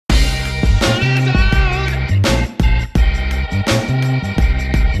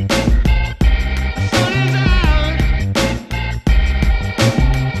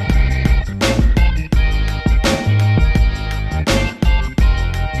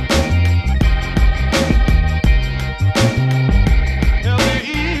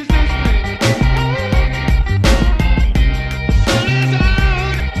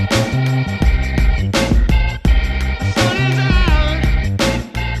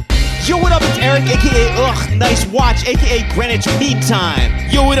Eric, a.k.a. Nice Watch, a.k.a. Greenwich Mean Time.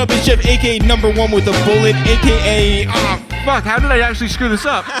 Yo, what up, it's Chef, a.k.a. number one with a bullet, a.k.a. Fuck, how did I actually screw this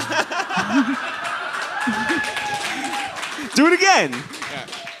up? Do it again. Yeah,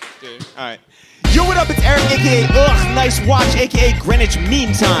 dude. All right. Yo, what up, it's Eric, a.k.a. Nice Watch, a.k.a. Greenwich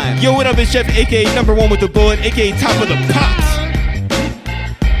Mean Time. Yo, what up, it's Chef, a.k.a. number one with a bullet, a.k.a. top of the pops.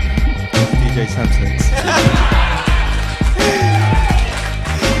 DJ Semtex.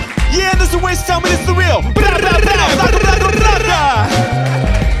 Yeah, this is the Wish, tell me this is the real.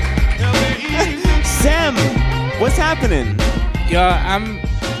 Sam, what's happening? Yo,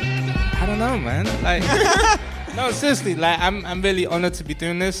 I don't know, man. Like, no, seriously, like, I'm really honored to be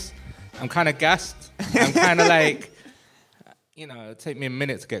doing this. I'm kind of gassed. I'm kind of like, you know, it'll take me a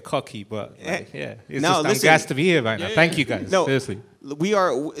minute to get cocky, but like, yeah, it's No, just, listen, I'm gassed to be here right now. Thank you guys, No, seriously. We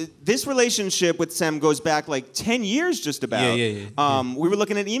are. This relationship with Sam goes back like 10 years, just about. Yeah. We were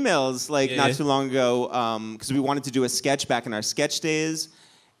looking at emails like not Yeah. too long ago because we wanted to do a sketch back in our sketch days,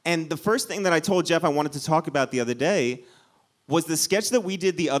 and the first thing that I told Jeff I wanted to talk about the other day was the sketch that we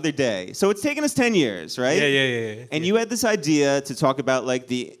did the other day. So it's taken us 10 years, right? Yeah. And you had this idea to talk about like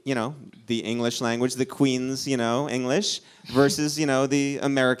the English language, the Queen's, English versus, the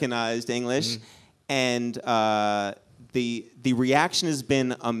Americanized English. And the reaction has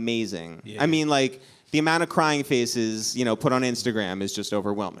been amazing. Yeah. I mean, like, the amount of crying faces, put on Instagram is just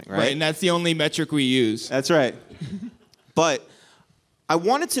overwhelming, right? Right, and that's the only metric we use. That's right. But I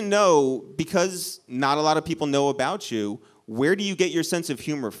wanted to know, because not a lot of people know about you, where do you get your sense of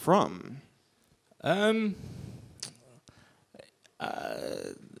humor from? Wow,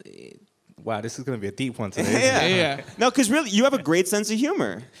 this is going to be a deep one today. Yeah. No, because really, you have a great sense of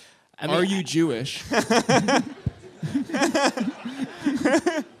humor. Are you Jewish?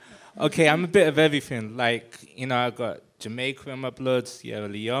 Okay, I'm a bit of everything. Like, I got Jamaica in my blood, Sierra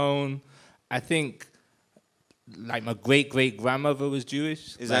Leone. I think, like, my great-great-grandmother was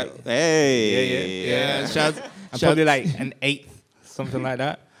Jewish. Is like, that? Hey. Yeah. I'm probably like an eighth, something like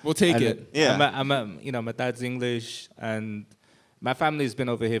that. We'll take And it. Yeah. My dad's English, and my family's been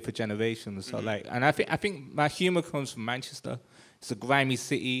over here for generations. So and I think my humor comes from Manchester. It's a grimy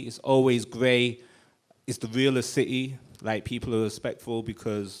city. It's always grey. It's the realest city. Like, people are respectful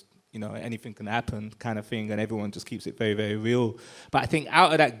because anything can happen, kind of thing, and everyone just keeps it very, very real. But I think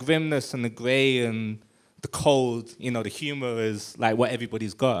out of that grimness and the grey and the cold, the humor is like what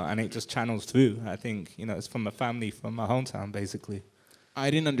everybody's got, and it just channels through. I think, it's from my family, from my hometown, basically. I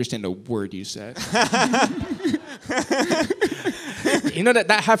didn't understand a word you said.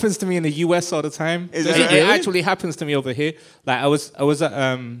 That happens to me in the US all the time. Is it, that it really? actually happens to me over here. Like, I was at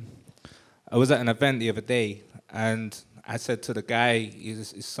an event the other day, and I said to the guy,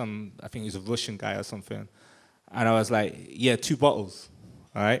 I think he's a Russian guy or something, and I was like, yeah, 2 bottles,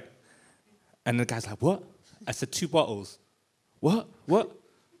 all right? And the guy's like, what? I said, 2 bottles. What?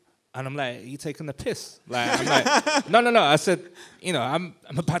 And I'm like, you taking the piss? Like, I'm like, no. I said, I'm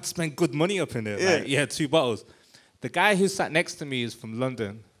about to spend good money up in there. Yeah. Like, yeah, 2 bottles. The guy who sat next to me is from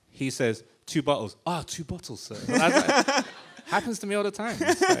London. He says, 2 bottles. Oh, 2 bottles, sir. And I was like, happens to me all the time.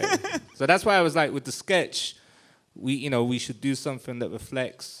 So that's why I was like, with the sketch, we should do something that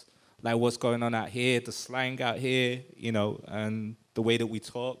reflects like what's going on out here, the slang out here, and the way that we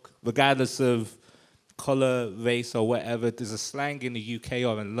talk, regardless of color, race, or whatever. There's a slang in the UK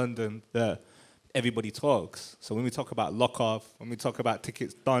or in London that everybody talks. So when we talk about lock off, when we talk about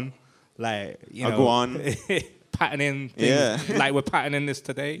tickets done, like, Go on. patterning things, like we're patterning this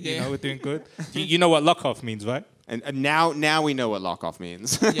today, we're doing good. You know what lock off means, right? And now we know what lock off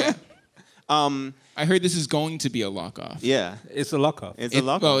means. Yeah. I heard this is going to be a lock-off. Yeah. It's a lock off. It's a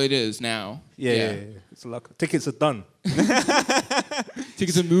lock off. Well, it is now. Yeah. It's a lock off. Tickets are done.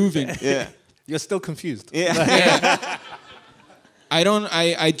 Tickets are moving. Yeah. You're still confused. Yeah.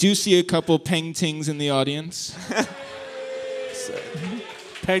 I do see a couple paintings in the audience.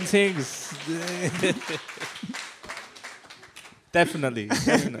 Paintings. Definitely.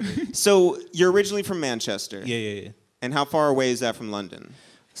 So you're originally from Manchester. Yeah. And how far away is that from London?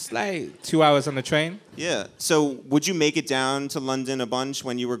 It's like 2 hours on the train. Yeah. So would you make it down to London a bunch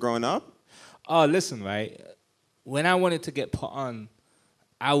when you were growing up? Oh, listen, right? When I wanted to get put on,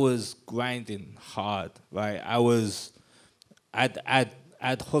 I was grinding hard, right?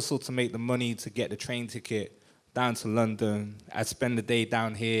 I'd hustle to make the money to get the train ticket down to London. I'd spend the day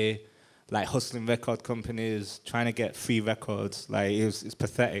down here, like hustling record companies, trying to get free records. Like, it's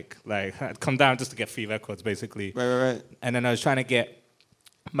pathetic. Like, I'd come down just to get free records, basically. Right. And then I was trying to get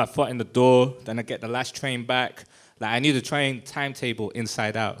my foot in the door. Then I get the last train back. Like, I knew the train timetable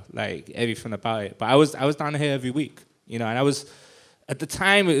inside out, like everything about it. But I was down here every week, and I was at the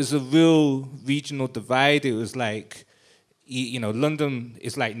time, it was a real regional divide. It was like, you know, London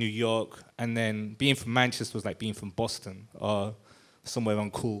is like New York, and then being from Manchester was like being from Boston or somewhere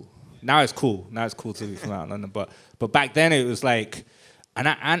uncool. Now it's cool. Now it's cool to be from out of London. But back then it was like, and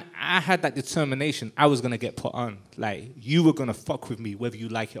I had that determination. I was gonna get put on. Like, you were gonna fuck with me whether you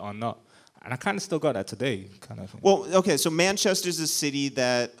like it or not. And I kind of still got that today, kind of thing. Well, okay, so Manchester's a city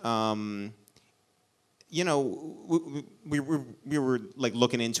that, you know, we were like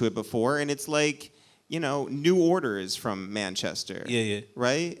looking into it before, and it's like, you know, New Order is from Manchester. Yeah.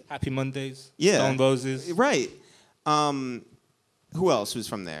 Right? Happy Mondays. Yeah. Stone Roses. Right. Who else was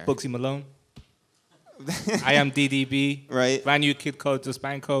from there? Bugsy Malone. I Am DDB. Right. Brand New Kid Code, Just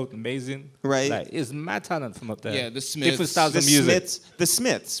Bang Code, amazing. Right. Like, it's mad talent from up there. Yeah, the Smiths. Different styles of music. The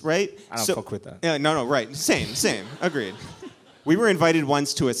Smiths, right? I don't fuck with that. Yeah, no, right. Same. Agreed. We were invited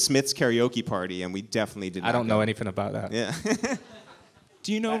once to a Smiths karaoke party, and we definitely did not I don't go. know anything about that. Yeah.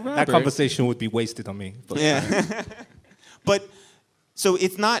 Do you know Robert? That conversation would be wasted on me. But Yeah. But, so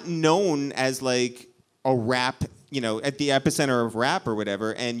it's not known as like a rap, you know, at the epicenter of rap or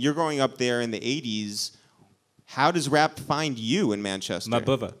whatever, and you're growing up there in the 80s. How does rap find you in Manchester?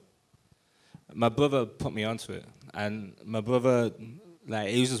 My brother put me onto it. And my brother, like,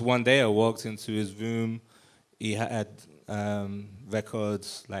 it was just one day I walked into his room. He had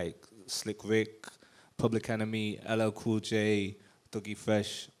records like Slick Rick, Public Enemy, LL Cool J, Dougie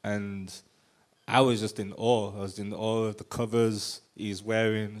Fresh, and I was just in awe. I was in awe of the covers. He's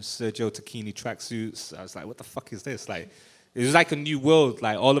wearing Sergio Tacchini tracksuits. I was like, what the fuck is this? Like, it was like a new world.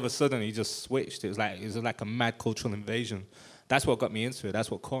 Like, all of a sudden, he just switched. It was like a mad cultural invasion. That's what got me into it.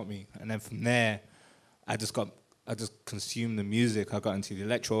 That's what caught me. And then from there, I just consumed the music. I got into the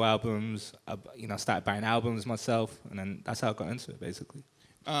electro albums. I started buying albums myself, and then that's how I got into it, basically.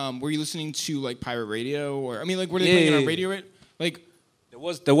 Were you listening to like pirate radio, or I mean, like, were they playing it on radio? Like,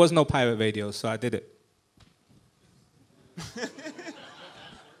 there was no pirate radio, so I did it.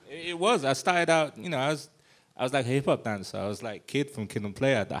 It was. I started out, you know, I was like a hip hop dancer. I was like Kid from Kid and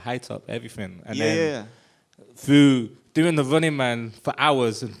Play at the high top, everything. And then through doing the Running Man for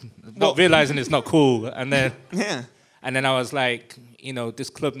hours and not realizing it's not cool. And then and then I was like, you know, this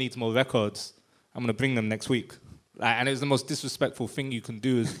club needs more records. I'm gonna bring them next week. Like, and it was the most disrespectful thing you can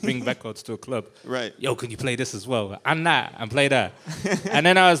do is bring records to a club. Right. Yo, can you play this as well? And that, and play that. And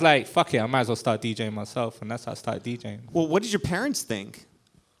then I was like, fuck it, I might as well start DJing myself. And that's how I started DJing. Well, what did your parents think?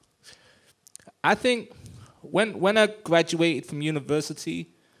 I think when I graduated from university,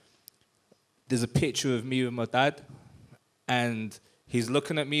 there's a picture of me with my dad, and he's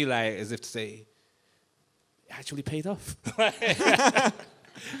looking at me like as if to say, it actually paid off.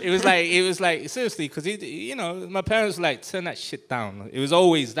 It was like seriously, because you know, my parents were like, turn that shit down. It was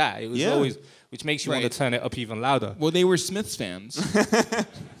always that. It was always, which makes you want to turn it up even louder. Well, they were Smiths fans.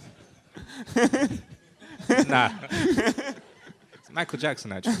 Nah. It's Michael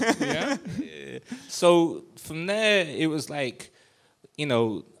Jackson, actually. Yeah? So from there, it was like, you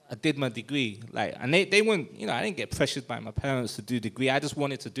know, I did my degree. Like, and they weren't, you know, I didn't get pressured by my parents to do a degree. I just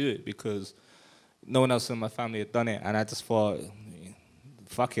wanted to do it because no one else in my family had done it. And I just thought,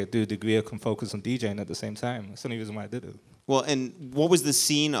 fuck it, do a degree, I can focus on DJing at the same time. That's the only reason why I did it. Well, and what was the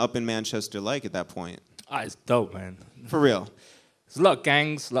scene up in Manchester like at that point? It's dope, man. For real? There's a lot of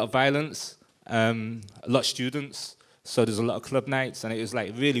gangs, a lot of violence, a lot of students. So there's a lot of club nights, and it was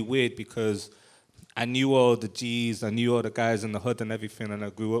like really weird because I knew all the G's, I knew all the guys in the hood and everything, and I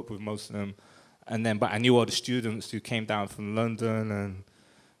grew up with most of them. And then, but I knew all the students who came down from London, and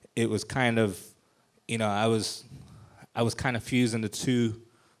it was kind of, you know, I was kind of fusing the two,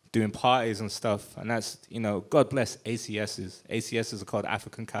 doing parties and stuff. And that's, you know, God bless ACSs. ACSs are called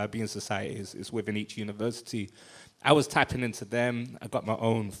African Caribbean Societies. It's within each university. I was tapping into them. I got my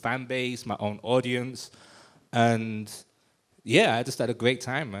own fan base, my own audience. And yeah, I just had a great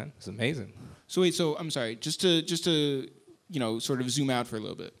time, man. It's amazing. So wait, I'm sorry, just to you know, sort of zoom out for a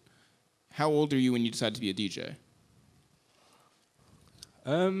little bit. How old are you when you decided to be a DJ?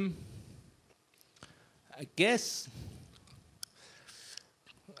 I guess,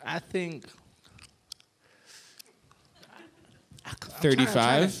 I think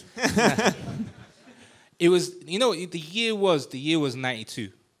 35. It was, you know, the year was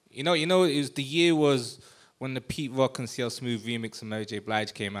 92. You know, the year was when the Pete Rock and CL Smooth remix of Mary J.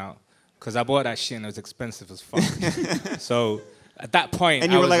 Blige came out. Because I bought that shit and it was expensive as fuck. So at that point,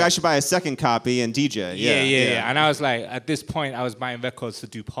 and you were like, I should buy a second copy and DJ. Yeah. And I was like, at this point, I was buying records to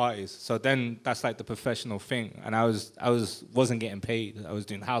do parties. So then that's like the professional thing. And I wasn't getting paid. I was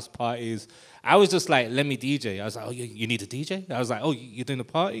doing house parties. I was just like, let me DJ. I was like, oh, you need a DJ? I was like, oh, you're doing a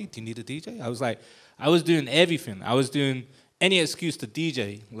party? Do you need a DJ? I was like, I was doing everything. I was doing any excuse to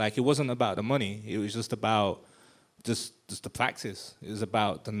DJ. Like, it wasn't about the money. It was just about just the practice. It was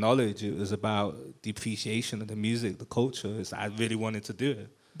about the knowledge. It was about the appreciation of the music, the culture. I really wanted to do it.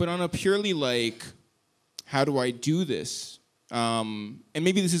 But on a purely like, how do I do this? And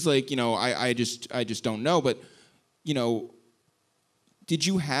maybe this is like, you know, I just don't know. But, you know, did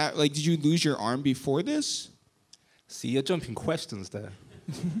you lose your arm before this? See, you're jumping questions there.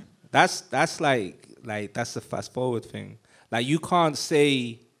 that's like that's the fast forward thing. Like, you can't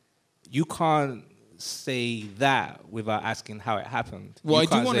say that without asking how it happened. Well, I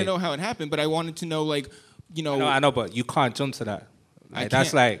do want to know how it happened, but I wanted to know, like, you know. I know, but you can't jump to that. Like,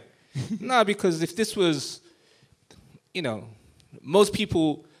 that's like, no, because if this was, you know, most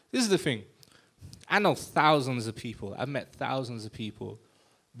people, this is the thing. I know thousands of people. I've met thousands of people.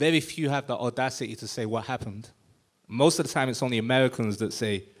 Very few have the audacity to say what happened. Most of the time, it's only Americans that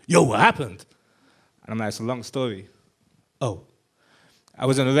say, yo, what happened? And I'm like, it's a long story. Oh. I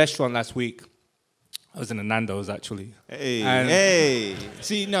was in a restaurant last week. I was in a Nando's, actually. Hey.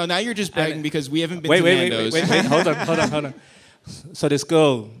 See, no, now you're just bragging because we haven't been to Nando's. Wait. Hold on. So this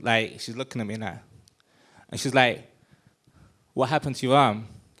girl, like, she's looking at me now. And she's like, what happened to your arm?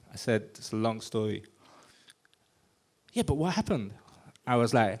 I said, it's a long story. Yeah, but what happened? I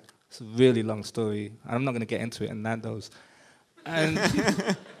was like, it's a really long story. I'm not going to get into it in Nando's. And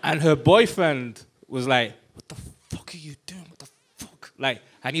her boyfriend was like, what the fuck are you doing? What the fuck? Like,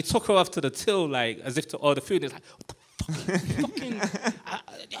 and he took her off to the till, like, as if to order food. And he's like, what the fuck are you fucking...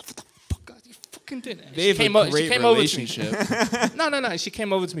 what the fuck are you fucking doing? They have a great relationship. No. She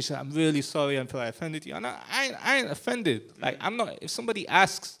came over to me. She said, I'm really sorry. I feel I offended you. And I ain't offended. Like, I'm not... If somebody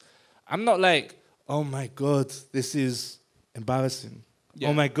asks, I'm not like, oh, my God, this is embarrassing. Yeah.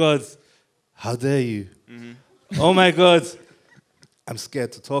 Oh, my God, how dare you? Mm-hmm. Oh, my God, I'm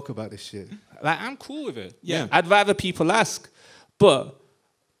scared to talk about this shit. Like, I'm cool with it. Yeah. I'd rather people ask, but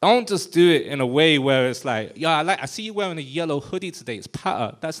don't just do it in a way where it's like, yeah, I see you wearing a yellow hoodie today. It's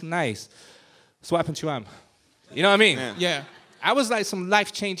patter. That's nice. So what happened to your arm? You know what I mean? Yeah. I was like some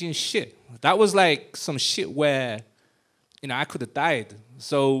life-changing shit. That was like some shit where, you know, I could have died.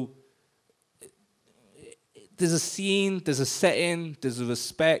 So there's a scene, there's a setting, there's a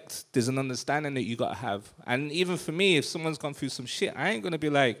respect, there's an understanding that you gotta have. And even for me, if someone's gone through some shit, I ain't gonna be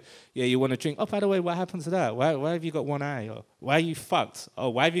like, yeah, you wanna drink? Oh, by the way, what happened to that? Why have you got one eye? Or why are you fucked? Oh,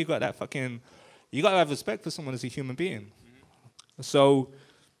 why have you got that fucking... You gotta have respect for someone as a human being. Mm-hmm. So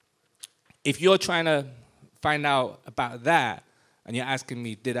if you're trying to find out about that, and you're asking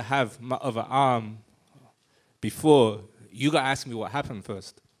me, did I have my other arm before, you gotta ask me what happened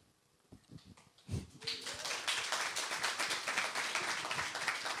first.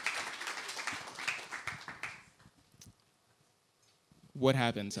 What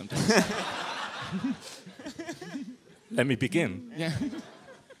happened sometimes? Let me begin. Yeah.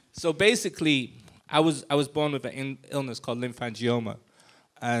 So basically, I was born with an illness called lymphangioma,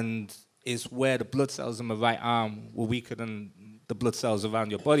 and it's where the blood cells in my right arm were weaker than the blood cells around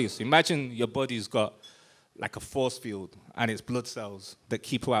your body. So imagine your body's got like a force field, and it's blood cells that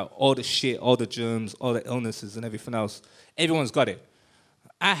keep out all the shit, all the germs, all the illnesses, and everything else. Everyone's got it.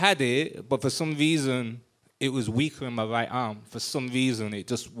 I had it, but for some reason, it was weaker in my right arm. For some reason, it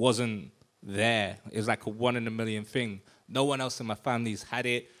just wasn't there. It was like a 1 in a million thing. No one else in my family's had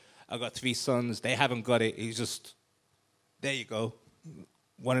it. I got 3 sons. They haven't got it. It's just, there you go.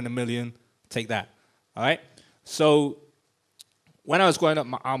 1 in a million. Take that. All right? So when I was growing up,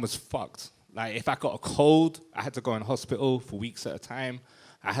 my arm was fucked. Like, if I got a cold, I had to go in hospital for weeks at a time.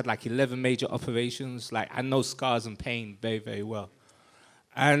 I had like 11 major operations. Like, I know scars and pain very, very well.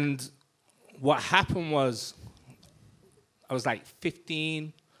 And what happened was, I was like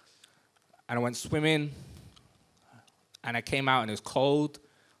 15, and I went swimming, and I came out and it was cold,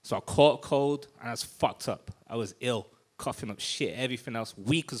 so I caught a cold, and I was fucked up. I was ill, coughing up shit, everything else,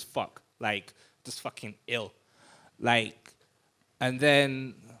 weak as fuck, like, just fucking ill. Like, and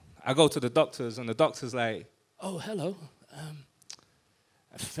then I go to the doctors, and the doctor's like, oh, hello, I'm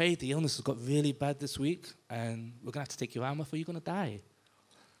afraid the illness has got really bad this week, and we're gonna have to take your arm off or you're gonna die.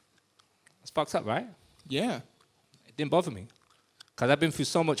 It's fucked up, right? Yeah. It didn't bother me. Because I've been through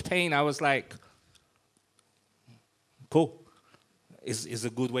so much pain, I was like, cool. It's a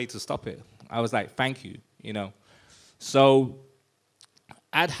good way to stop it. I was like, thank you, you know. So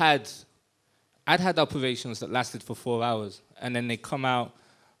I'd had operations that lasted for 4 hours, and then they come out,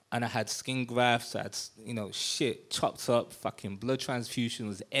 and I had skin grafts, I had, you know, shit chopped up, fucking blood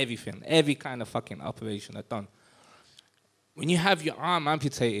transfusions, everything, every kind of fucking operation I'd done. When you have your arm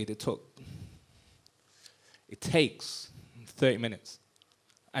amputated, it takes 30 minutes.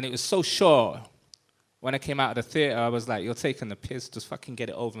 And it was so short, when I came out of the theater, I was like, you're taking the piss, just fucking get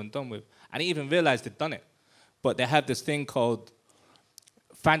it over and done with. I didn't even realize they'd done it. But they have this thing called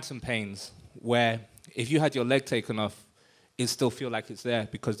phantom pains, where if you had your leg taken off, it still feel like it's there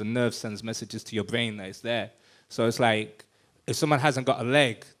because the nerve sends messages to your brain that it's there. So it's like, if someone hasn't got a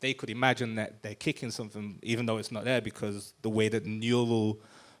leg, they could imagine that they're kicking something even though it's not there because the way that the neural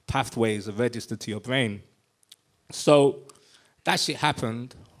pathways are registered to your brain. So that shit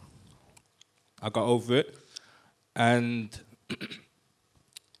happened. I got over it. And,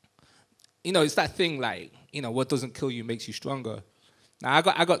 you know, it's that thing like, you know, what doesn't kill you makes you stronger. Now,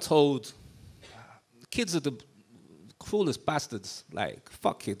 I got told, kids are the cruelest bastards. Like,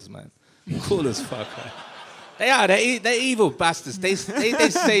 fuck kids, man. Cool as fuck, man. They are. They're evil bastards. They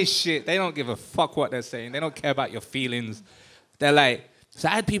say shit. They don't give a fuck what they're saying. They don't care about your feelings. They're like, so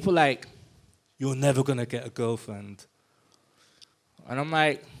I had people like, you're never going to get a girlfriend. And I'm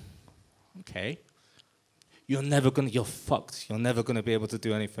like, okay. You're fucked. You're never going to be able to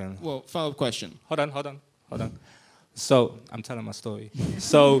do anything. Well, follow-up question. Hold on. So, I'm telling my story.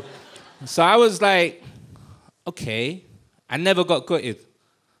 So I was like, okay. I never got gutted.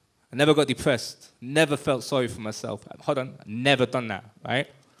 I never got depressed. Never felt sorry for myself. Hold on. Never done that, right?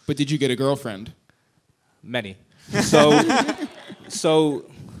 But did you get a girlfriend? Many. So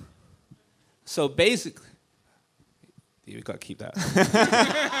basically, you got to keep that.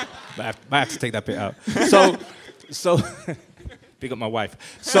 Might have to take that bit out. So big up my wife.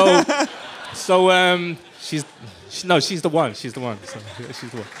 So she's the one. She's the one.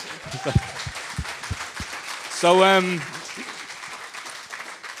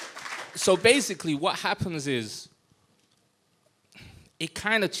 So basically, what happens is it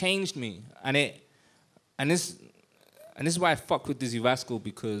kind of changed me, and this is why I fuck with Dizzy Rascal,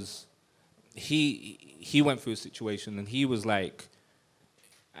 because he went through a situation and he was like,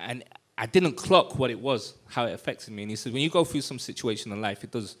 and I didn't clock what it was, how it affected me. And he said, when you go through some situation in life,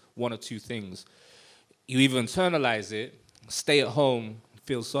 it does one or two things. You either internalize it, stay at home,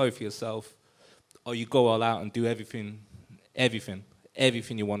 feel sorry for yourself, or you go all out and do everything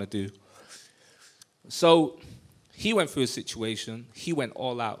you want to do. So he went through a situation, he went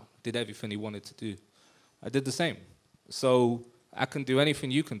all out, did everything he wanted to do. I did the same. So I can do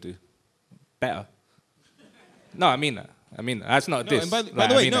anything you can do. Better. No, I mean that. That's not this. And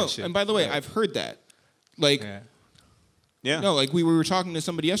by the way, I've heard that. Like, yeah. No, like we were talking to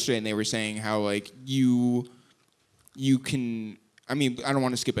somebody yesterday and they were saying how like you can, I mean, I don't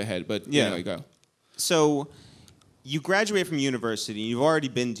want to skip ahead, but anyway, go. So you graduate from university, you've already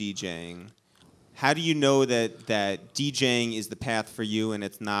been DJing. How do you know that DJing is the path for you and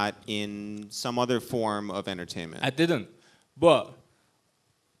it's not in some other form of entertainment? I didn't, but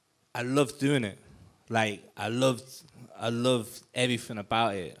I loved doing it. Like, I loved everything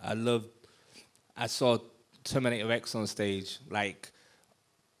about it. I saw Terminator X on stage. Like,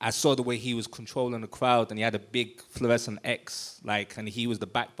 I saw the way he was controlling the crowd and he had a big fluorescent X, like, and he was the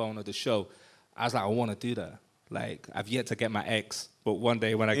backbone of the show. I was like, I want to do that. Like, I've yet to get my X, but one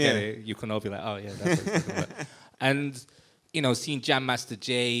day when I get it, you can all be like, oh, yeah, that's what it's talking about. And, you know, seeing Jam Master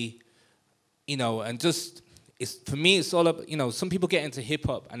Jay, you know, and just, for me, it's all up, you know, some people get into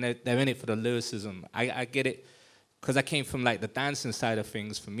hip-hop and they're in it for the lyricism. I get it, because I came from, like, the dancing side of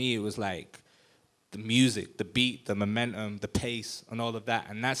things. For me, it was, like, the music, the beat, the momentum, the pace, and all of that.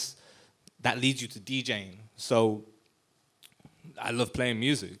 And that leads you to DJing. So I love playing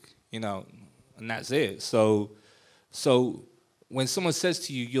music, you know, and that's it. So when someone says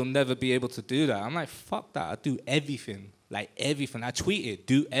to you, you'll never be able to do that, I'm like, fuck that. I do everything, like everything. I tweet it,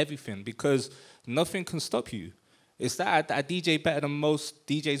 do everything, because nothing can stop you. It's that I DJ better than most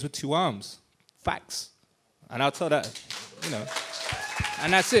DJs with two arms. Facts. And I'll tell that, you know.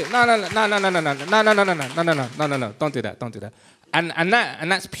 And that's it. No. Don't do that.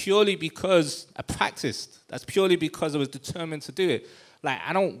 And that's purely because I practiced. That's purely because I was determined to do it. Like,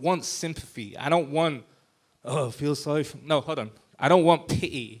 I don't want sympathy. I don't want, feel sorry for... No, hold on. I don't want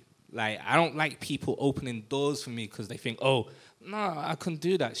pity. Like, I don't like people opening doors for me because they think, no, I can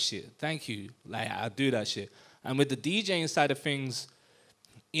do that shit. Thank you. Like, I'll do that shit. And with the DJing side of things,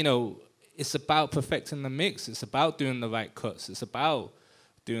 you know, it's about perfecting the mix. It's about doing the right cuts. It's about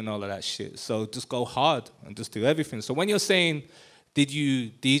doing all of that shit. So just go hard and just do everything. So when you're saying, did you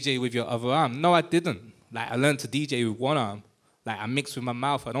DJ with your other arm? No, I didn't. Like, I learned to DJ with one arm. Like, I mix with my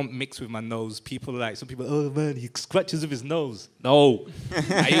mouth. I don't mix with my nose. Some people, oh, man, he scratches with his nose. No.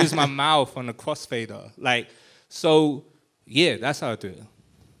 I use my mouth on the crossfader. Like, so, yeah, that's how I do it.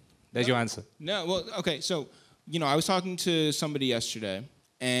 There's your answer. No, well, okay, so, you know, I was talking to somebody yesterday,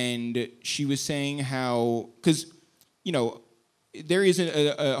 and she was saying how, because, you know, there is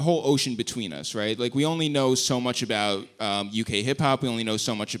a whole ocean between us, right? Like we only know so much about UK hip hop. We only know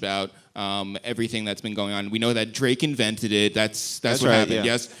so much about everything that's been going on. We know that Drake invented it. That's what right, happened. yeah.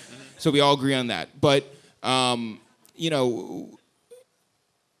 Yes, so we all agree on that. But you know,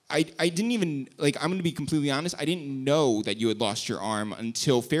 I didn't even like. I'm going to be completely honest. I didn't know that you had lost your arm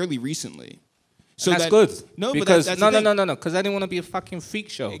until fairly recently. So that's good. No, because but that's no, the thing. no. Because I didn't want to be a fucking freak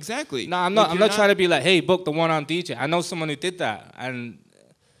show. Exactly. No, I'm Like, not. I'm you're not trying to be like, hey, book the one-arm DJ. I know someone who did that, and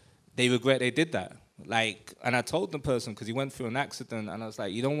they regret they did that. Like, and I told the person because he went through an accident, and I was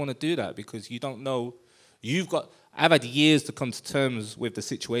like, you don't want to do that because you don't know. I've had years to come to terms with the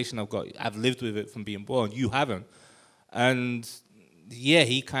situation I've got. I've lived with it from being born. You haven't, and yeah,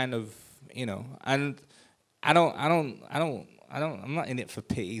 he kind of, you know, and I'm not in it for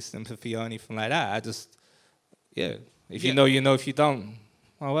pity, sympathy, or anything like that. I just, yeah. If you know, you know. If you don't,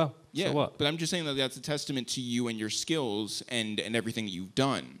 oh well. Yeah, so what? but I'm just saying that that's a testament to you and your skills and everything that you've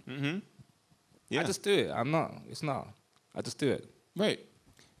done. Mm-hmm. Yeah. I just do it. It's not. I just do it. Right.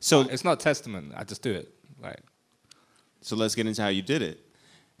 So It's not testament. I just do it. Right. So let's get into how you did it.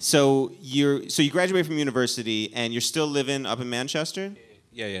 So you graduated from university and you're still living up in Manchester?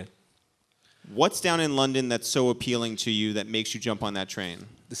 Yeah. What's down in London that's so appealing to you that makes you jump on that train?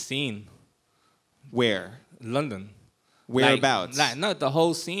 The scene, Where? London. Whereabouts? Not the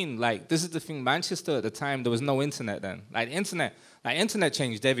whole scene. Like, this is the thing. Manchester at the time, there was no internet then. Internet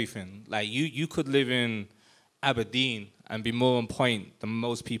changed everything. Like, you could live in Aberdeen and be more on point than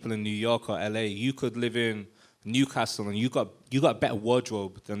most people in New York or LA. You could live in Newcastle and you got a better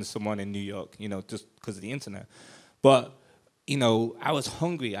wardrobe than someone in New York, you know, just because of the internet. But, you know, I was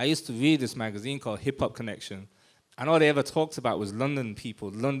hungry. I used to read this magazine called Hip Hop Connection. And all they ever talked about was London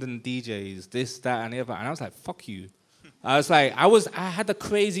people, London DJs, this, that, and the other. And I was like, fuck you. I had a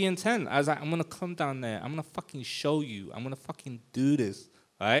crazy intent. I was like, I'm going to come down there. I'm going to fucking show you. I'm going to fucking do this,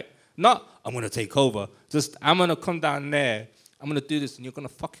 right? Not, I'm going to take over. Just, I'm going to come down there. I'm going to do this, and you're going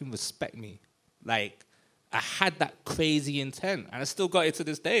to fucking respect me. Like, I had that crazy intent, and I still got it to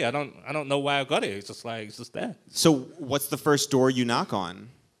this day. I don't know why I got it. It's just like, it's just there. So what's the first door you knock on?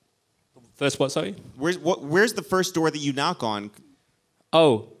 First what, sorry? Where's the first door that you knock on?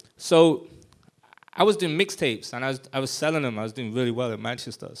 Oh, so I was doing mixtapes and I was selling them. I was doing really well in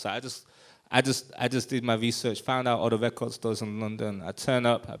Manchester. So I just did my research, found out all the record stores in London. I'd turn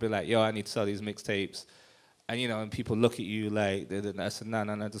up, I'd be like, yo, I need to sell these mixtapes. And you know, and people look at you like, I said,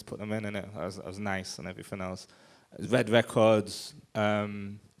 no, just put them in it. I was nice and everything else. Red Records,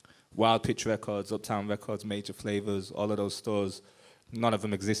 Wild Pitch Records, Uptown Records, Major Flavors, all of those stores. None of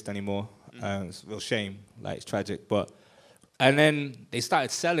them exist anymore. It's a real shame. Like, it's tragic. And then they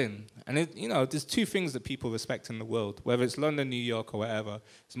started selling. And, you know, there's two things that people respect in the world, whether it's London, New York, or whatever.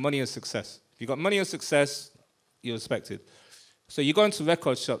 It's money and success. If you've got money and success, you're respected. So you go into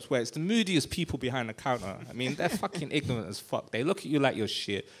record shops where it's the moodiest people behind the counter. I mean, they're fucking ignorant as fuck. They look at you like you're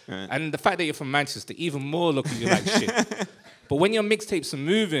shit. Right. And the fact that you're from Manchester, even more look at you like shit. But when your mixtapes are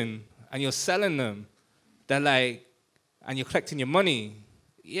moving and you're selling them, they're like, and you're collecting your money,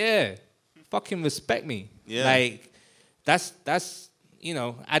 yeah, fucking respect me. Yeah. Like, that's, you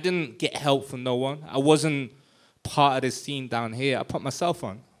know, I didn't get help from no one. I wasn't part of this scene down here. I put myself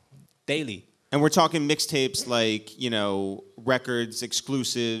on daily. And we're talking mixtapes like, you know, records,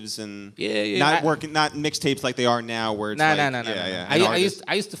 exclusives, and yeah, not mixtapes like they are now where it's no. I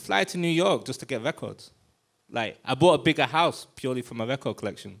used to fly to New York just to get records. Like, I bought a bigger house purely for my record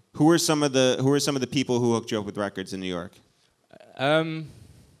collection. Who are some of the people who hooked you up with records in New York? A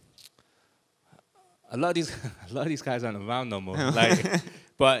lot of these guys aren't around no more. Like,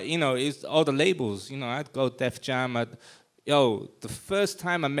 but you know, it's all the labels. You know, I'd go Def Jam. The first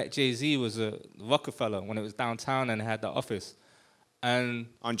time I met Jay-Z was at roc-a-fella when it was downtown and it had the office. And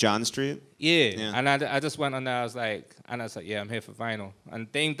on John Street? Yeah. And I just went on there. I was like, yeah, I'm here for vinyl. And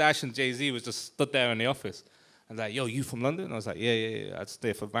Dame Dash and Jay-Z was just stood there in the office. I was like, yo, you from London? I was like, yeah, I just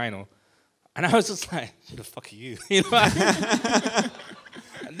there for vinyl. And I was just like, who the fuck are you? You know what I mean?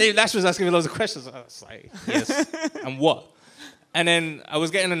 And Dave Dash was asking me loads of questions. I was like, yes, and what? And then I was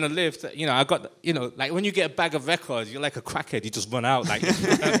getting in the lift. You know, I got, you know, like when you get a bag of records, you're like a crackhead. You just run out, like,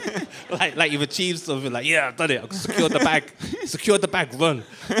 like you've achieved something. Like, yeah, I've done it. I secured the bag, run.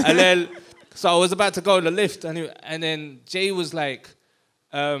 And then, so I was about to go in the lift, and then Jay was like,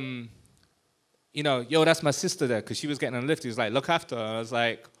 you know, yo, that's my sister there, because she was getting in the lift. He was like, look after her. I was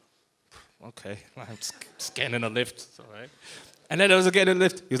like, okay, I'm just getting in the lift. It's all right. And then I was getting in the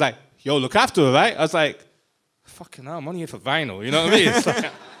lift. He was like, yo, look after her, right? I was like, fucking hell, I'm only here for vinyl, you know what I mean? It's like,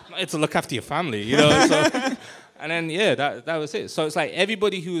 I'm not here to look after your family, you know? So, And then yeah, that was it. So it's like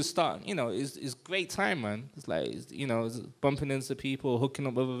everybody who was starting, you know, is great time, man. It's like you know, it's bumping into people, hooking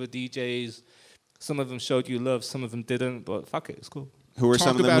up with other DJs. Some of them showed you love, some of them didn't, but fuck it, it's cool. Who were Talk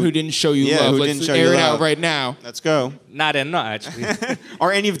some of them about who didn't show you love. who Let's didn't show air you it love. out right now. Let's go. Nah, they're not actually.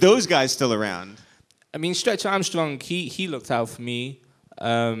 Are any of those guys still around? I mean, Stretch Armstrong, he looked out for me.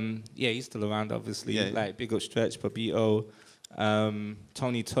 Yeah, he's still around, obviously. Yeah. Like big up Stretch, Papito,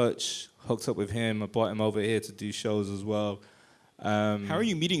 Tony Touch. Hooked up with him. I brought him over here to do shows as well. How are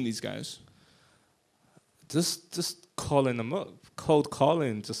you meeting these guys? Just calling them up, cold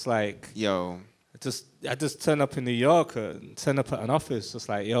calling, just like Yo. I just turn up in New York, turn up at an office, just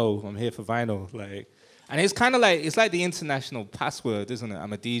like, yo, I'm here for vinyl, like, and it's kind of like it's like the international password, isn't it?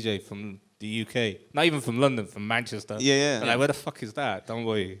 I'm a DJ from the UK, not even from London, from Manchester. Yeah. But like, where the fuck is that? Don't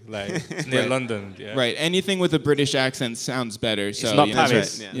worry, like, it's near Right. London. Yeah. Right. Anything with a British accent sounds better. So It's not you know.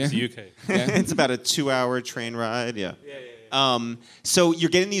 Paris. right, yeah. It's the UK. It's about a 2-hour train ride. Yeah. So you're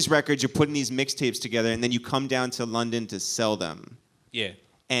getting these records, you're putting these mixtapes together, and then you come down to London to sell them. Yeah.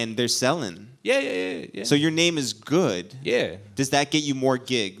 And they're selling. Yeah. So your name is good. Yeah. Does that get you more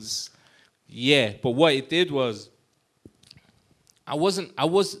gigs? Yeah, but what it did was,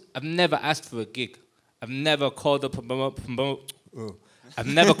 I've never asked for a gig. I've never called up a I've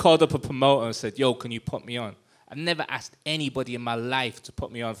never called up a promoter and said, yo, can you put me on? I've never asked anybody in my life to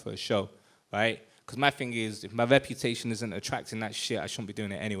put me on for a show, right? Because my thing is, if my reputation isn't attracting that shit, I shouldn't be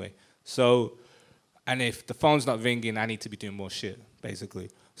doing it anyway. So, and if the phone's not ringing, I need to be doing more shit, basically.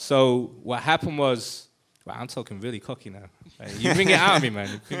 So what happened was, well, I'm talking really cocky now. Like, you bring it out of me, man.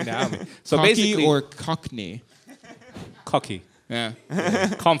 You bring it out of me. So Cocky basically, or Cockney? cocky, Yeah.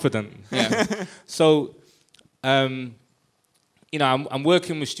 confident. Yeah. So, you know, I'm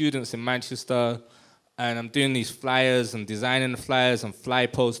working with students in Manchester, and I'm doing these flyers, and designing the flyers, and fly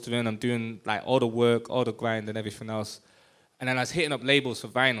postering, I'm doing like all the work, all the grind, and everything else. And then I was hitting up labels for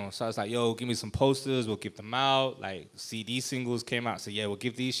vinyl. So I was like, yo, give me some posters, we'll give them out. Like CD singles came out, so yeah, we'll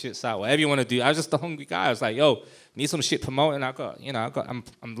give these shits out. Whatever you want to do. I was just a hungry guy. I was like, yo, need some shit promoting.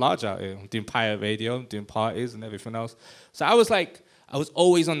 I'm large out here. I'm doing pirate radio, I'm doing parties and everything else. So I was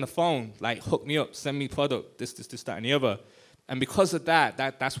always on the phone, like, hook me up, send me product, this, that, and the other. And because of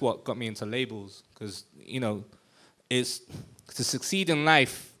that's what got me into labels. Because, you know, it's to succeed in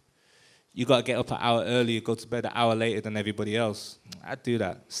life, you got to get up an hour earlier, go to bed an hour later than everybody else. I do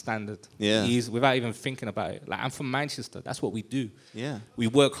that, standard. Yeah. Easy, without even thinking about it. Like, I'm from Manchester. That's what we do. Yeah. We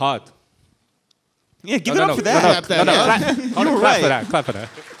work hard. Yeah, give it up for that. Clap for that.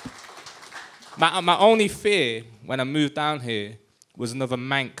 My only fear when I moved down here was another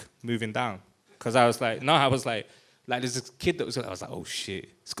Manc moving down. Because I was like, there's this kid I was like, oh shit,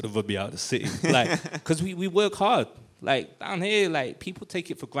 it's going to rub me out of the city. Like, because we work hard. Like, down here, like, people take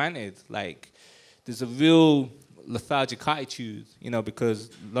it for granted. Like, there's a real lethargic attitude, you know,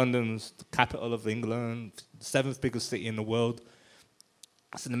 because London's the capital of England, the 7th biggest city in the world.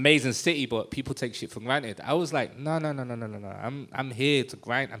 It's an amazing city, but people take shit for granted. I was like, no. I'm here to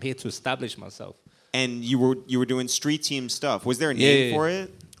grind. I'm here to establish myself. And you were doing street team stuff. Was there a name for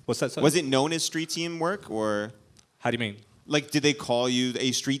it? What's that? Sorry? Was it known as street team work, or? How do you mean? Like, did they call you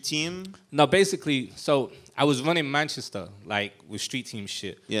a street team? No, basically, so I was running Manchester, like, with street team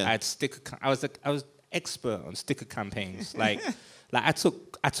shit. Yeah. I had I was expert on sticker campaigns. like I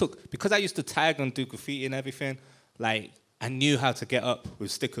took because I used to tag and do graffiti and everything. Like, I knew how to get up with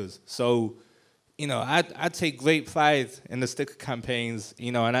stickers. So, you know, I'd take great pride in the sticker campaigns.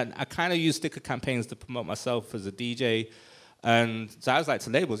 You know, and I kind of use sticker campaigns to promote myself as a DJ. And so I was like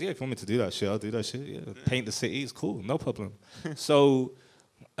to labels, yeah, if you want me to do that shit, I'll do that shit. Yeah, paint the city, it's cool, no problem. So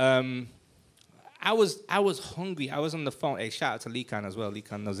I was hungry. I was on the phone. Hey, shout out to Lee Khan as well. Lee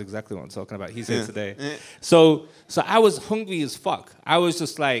Khan knows exactly what I'm talking about. He's here today. So I was hungry as fuck. I was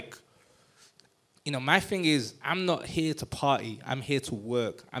just like, you know, my thing is, I'm not here to party. I'm here to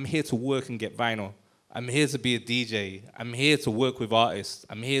work. I'm here to work and get vinyl. I'm here to be a DJ. I'm here to work with artists.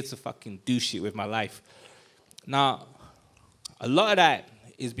 I'm here to fucking do shit with my life. Now, a lot of that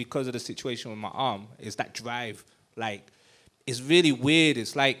is because of the situation with my arm, is that drive. Like, it's really weird.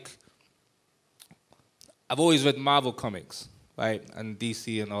 It's like, I've always read Marvel comics, right? And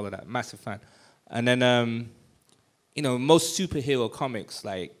DC and all of that, massive fan. And then, you know, most superhero comics,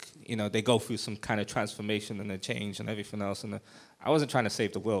 like, you know, they go through some kind of transformation and a change and everything else. And I wasn't trying to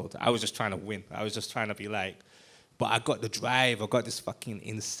save the world. I was just trying to win. I was just trying to be like, but I got the drive. I got this fucking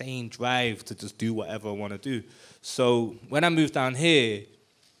insane drive to just do whatever I want to do. So when I moved down here,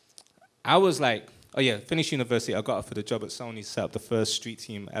 I was like, oh yeah, finished university. I got offered a job at Sony, set up the first street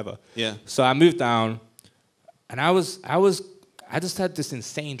team ever. Yeah. So I moved down, and I just had this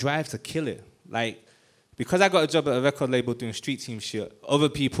insane drive to kill it. Like, because I got a job at a record label doing street team shit, other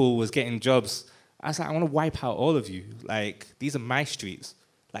people was getting jobs. I was like, I want to wipe out all of you. Like, these are my streets.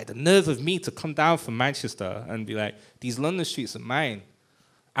 Like, the nerve of me to come down from Manchester and be like, these London streets are mine.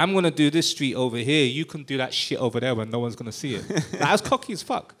 I'm going to do this street over here. You can do that shit over there when no one's going to see it. Like, I was cocky as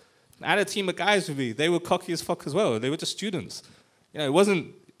fuck. I had a team of guys with me. They were cocky as fuck as well. They were just students. You know, it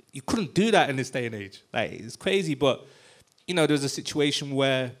wasn't, you couldn't do that in this day and age. Like, it's crazy, but, you know, there was a situation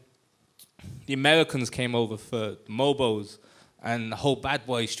where the Americans came over for the Mobos, and the whole Bad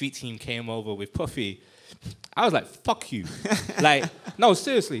Boy street team came over with Puffy. I was like, fuck you. Like, no,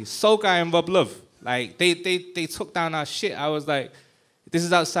 seriously, Soul Guy and Rob Love. Like, they took down our shit. I was like, this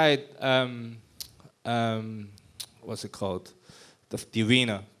is outside, what's it called? The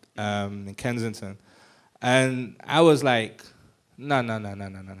arena in Kensington. And I was like, no,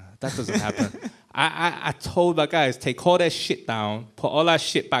 that doesn't happen. I told my guys, take all their shit down, put all our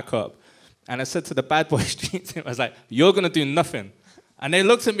shit back up. And I said to the Bad Boy street team, I was like, you're going to do nothing. And they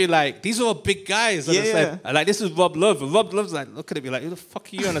looked at me like, these are all big guys. And I said, like, this is Rob Love. And Rob Love's like, look at me like, who the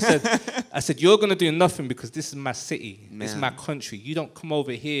fuck are you? And I said, you're going to do nothing because this is my city. Man. This is my country. You don't come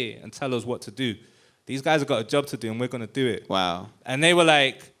over here and tell us what to do. These guys have got a job to do and we're going to do it. Wow. And they were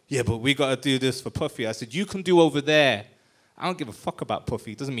like, yeah, but we got to do this for Puffy. I said, you can do over there. I don't give a fuck about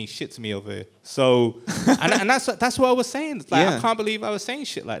Puffy. It doesn't mean shit to me over here. So, and that's what I was saying. Like, I can't believe I was saying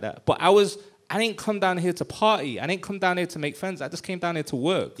shit like that. But I didn't come down here to party. I didn't come down here to make friends. I just came down here to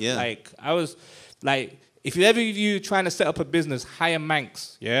work. Yeah. Like, I was, like, if you ever you trying to set up a business, hire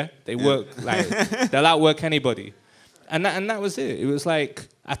Manx, yeah? They work, like, they'll outwork anybody. And that was it. It was like,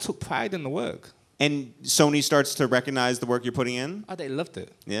 I took pride in the work. And Sony starts to recognize the work you're putting in? Oh, they loved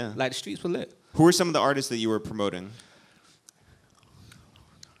it. Yeah. Like, the streets were lit. Who are some of the artists that you were promoting?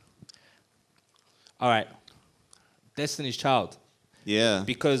 All right. Destiny's Child. Yeah.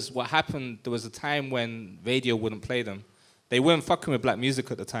 Because what happened, there was a time when radio wouldn't play them. They weren't fucking with black music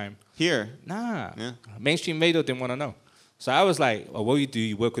at the time. Here? Nah. Yeah. Mainstream radio didn't want to know. So I was like, oh, what do?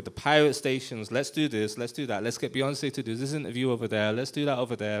 You work with the pirate stations. Let's do this. Let's do that. Let's get Beyonce to do this interview over there. Let's do that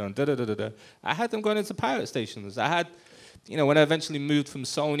over there. And da-da-da-da-da. I had them going into pirate stations. I had, you know, when I eventually moved from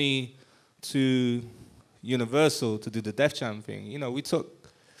Sony to Universal to do the Def Jam thing, you know, we took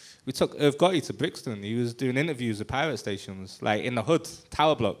Irv Gotti to Brixton. He was doing interviews at pirate stations, like in the hood,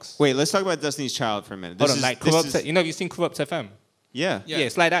 tower blocks. Wait, let's talk about Destiny's Child for a minute. Hold on, like Corrupt. You know, have you seen Corrupt FM? Yeah. Yeah,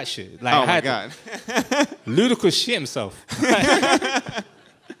 it's like that shit. Like, oh my God. Ludacris shit himself.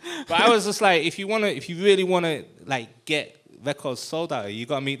 But I was just like, if you really wanna like get records sold out, you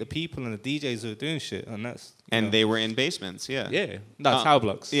gotta meet the people and the DJs who are doing shit, and that's. And they were in basements, yeah. Yeah, no, tower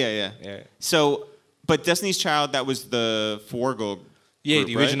blocks. Yeah. So, but Destiny's Child, that was the Forgo. Yeah, group,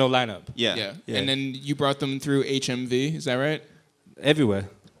 the original lineup. Yeah. And then you brought them through HMV, is that right? Everywhere.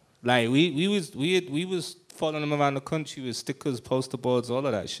 Like we was following them around the country with stickers, poster boards, all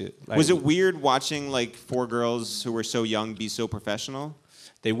of that shit. Like, was it weird watching like four girls who were so young be so professional?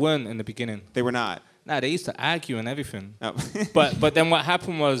 They weren't in the beginning. They were not. Nah, they used to argue and everything. Oh. but then what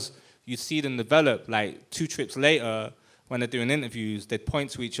happened was you see them develop. Like 2 trips later, when they're doing interviews, they'd point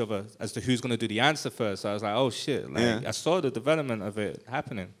to each other as to who's going to do the answer first. So I was like, oh, shit. Like, I saw the development of it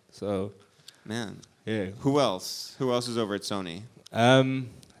happening. So, man. Yeah. Who else? Who else is over at Sony?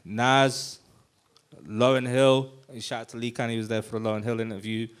 Nas, Lauryn Hill. Shout out to Lee Khan. He was there for the Lauryn Hill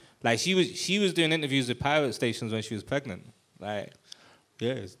interview. Like, she was doing interviews with pirate stations when she was pregnant. Like,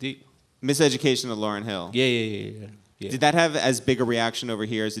 yeah, it's deep. Miseducation of Lauryn Hill. Yeah. Did that have as big a reaction over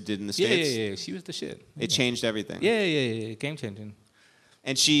here as it did in the States? Yeah. She was the shit. It changed everything. Yeah. Game changing.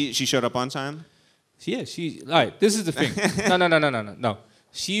 And she showed up on time? Yeah, all right, this is the thing. No.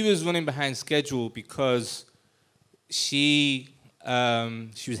 She was running behind schedule because she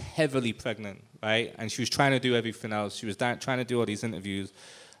was heavily pregnant, right? And she was trying to do everything else. She was trying to do all these interviews.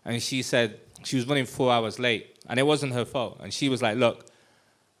 And she said she was running 4 hours late. And it wasn't her fault. And she was like, look,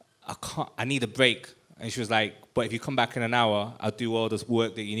 I need a break. And she was like, but if you come back in an hour, I'll do all this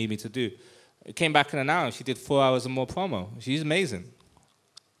work that you need me to do. It came back in an hour, and she did 4 hours and more promo. She's amazing.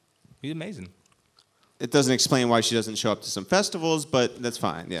 She's amazing. It doesn't explain why she doesn't show up to some festivals, but that's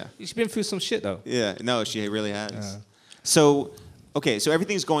fine, yeah. She's been through some shit, though. Yeah, no, she really has. So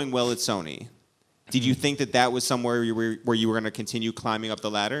everything's going well at Sony. Did you think that was somewhere where you were going to continue climbing up the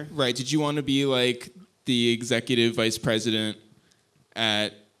ladder? Right. Did you want to be like the executive vice president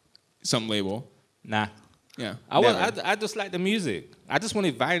at some label? Nah. Yeah. I just like the music. I just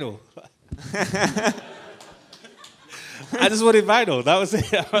wanted vinyl. I just wanted vinyl. That was it.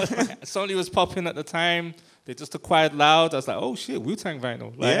 Sony was popping at the time. They just acquired Loud. I was like, oh shit, Wu-Tang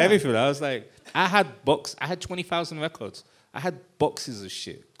vinyl. Like everything. I was like, I had books. I had 20,000 records. I had boxes of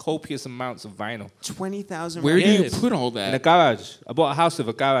shit, copious amounts of vinyl. 20,000. Where do you Yes. put all In a that? garage. I bought a house with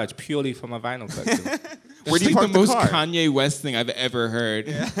a garage purely for my vinyl collection. Where do you That's like park the the most car? Kanye West thing I've ever heard.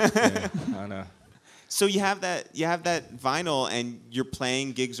 Yeah, I know. So you have that vinyl, and you're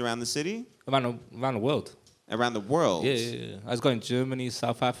playing gigs around the city, Around the world. around the world. Yeah. I was going to Germany,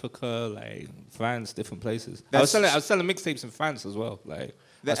 South Africa, like France, different places. I That's- was selling mixtapes in France as well. Like I was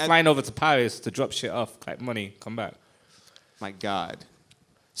That- flying over to Paris to drop shit off, collect money, come back. My God.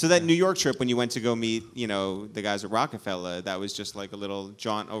 So that New York trip when you went to go meet, the guys at roc-a-fella, that was just like a little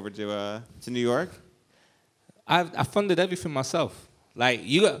jaunt over to New York? I funded everything myself. Like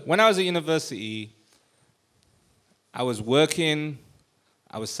when I was at university, I was working,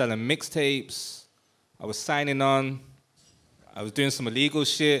 I was selling mixtapes, I was signing on, I was doing some illegal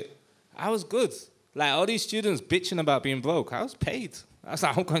shit. I was good. Like all these students bitching about being broke, I was paid. I was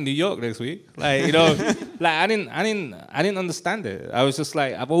like, I'm going to New York next week. Like, like I didn't understand it. I was just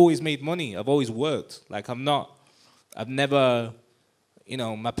like, I've always made money. I've always worked. Like I've never,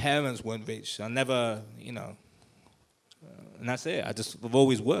 my parents weren't rich. I never, and that's it. I've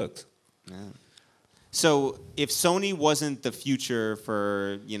always worked. Yeah. So if Sony wasn't the future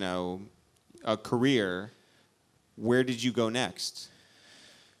for, a career, where did you go next?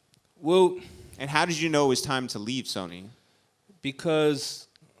 Well, And how did you know it was time to leave Sony? because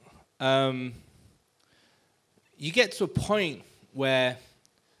you get to a point where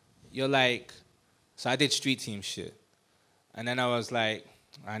you're like, so I did street team shit. And then I was like,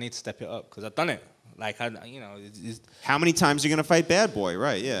 I need to step it up because I've done it. Like, it's How many times are you going to fight Bad Boy?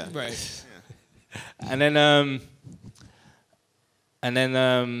 Right, yeah. Right. And then,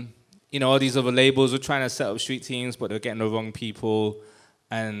 all these other labels were trying to set up street teams, but they're getting the wrong people.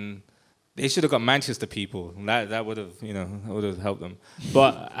 And they should have got Manchester people. That would have, that would have helped them.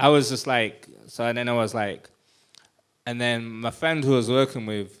 But I was just like, and then my friend who I was working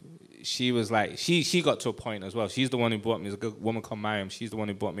with, she was like, she got to a point as well. She's the one who brought me, there's a good woman called Mariam. She's the one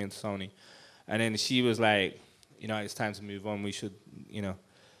who brought me into Sony. And then she was like, it's time to move on. We should,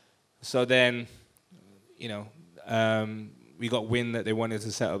 So then, we got wind that they wanted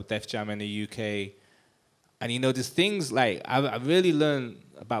to set up Def Jam in the UK. And, there's things like, I really learned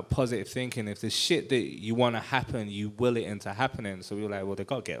about positive thinking. If there's shit that you want to happen, you will it into happening. So we were like, well, they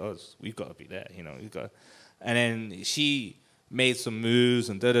got to get us. We've got to be there, we've got. And then she made some moves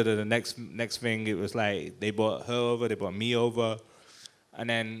and The next thing, it was like they brought her over, they brought me over. And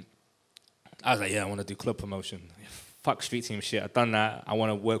then I was like, yeah, I want to do club promotion. Fuck street team shit. I've done that. I want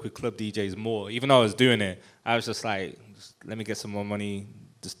to work with club DJs more. Even though I was doing it, I was just like, let me get some more money,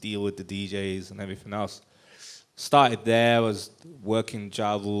 just deal with the DJs and everything else. Started there, was working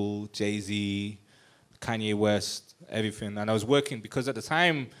Ja Rule, Jay-Z, Kanye West, everything. And I was working because at the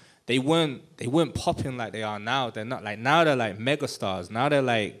time, they weren't popping like they are now. They're not like, now they're like mega stars. Now they're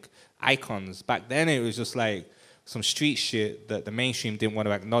like icons. Back then it was just like some street shit that the mainstream didn't want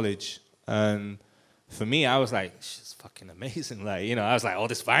to acknowledge. And for me, I was like, she's fucking amazing. Like, I was like, oh,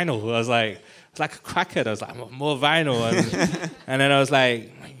 this vinyl. I was like, it's like a crackhead. I was like, more vinyl. And then I was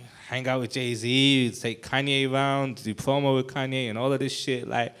like, hang out with Jay-Z, take Kanye around, do promo with Kanye and all of this shit.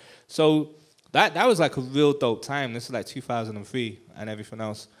 Like, so that was like a real dope time. This is like 2003 and everything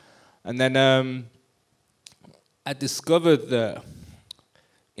else. And then I discovered that,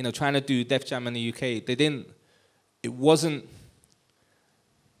 trying to do Def Jam in the UK, it wasn't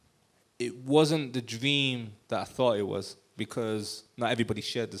the dream that I thought it was because not everybody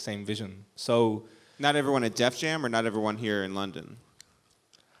shared the same vision. So Not everyone at Def Jam or not everyone here in London?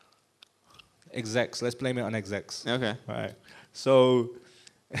 Execs, let's blame it on execs. Okay. All right. So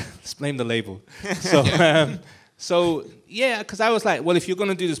let's blame the label. So yeah, because I was like, well, if you're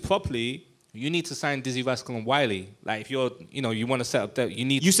gonna do this properly, you need to sign Dizzy Rascal and Wiley. Like if you're, you want to set up that, you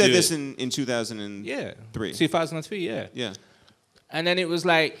need. You to said do this it. in 2003. Yeah. 3. 2003. Yeah. Yeah. And then it was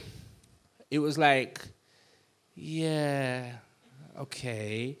like, yeah,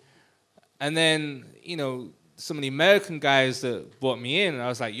 okay. And then some of the American guys that brought me in, I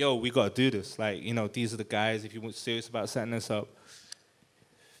was like, yo, we got to do this. Like, these are the guys, if you're serious about setting this up.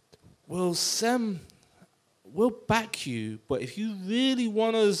 Well, Sem, we'll back you, but if you really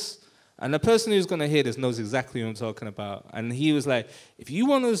want us, and the person who's going to hear this knows exactly what I'm talking about. And he was like, if you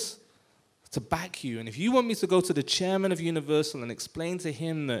want us to back you, and if you want me to go to the chairman of Universal and explain to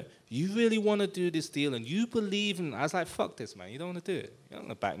him that you really want to do this deal and you believe in, I was like, fuck this, man. You don't want to do it. You don't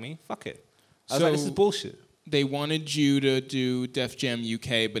want to back me. Fuck it. I was like, this is bullshit. They wanted you to do Def Jam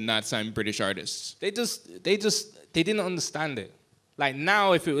UK, but not sign British artists. They didn't understand it. Like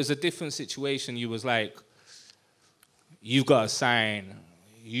now, if it was a different situation, you was like, you've got to sign,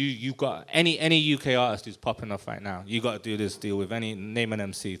 you got any UK artist who's popping off right now, you got to do this deal with any, name an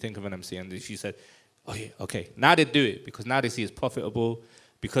MC, think of an MC, and if you said, oh yeah, okay, now they do it because now they see it's profitable,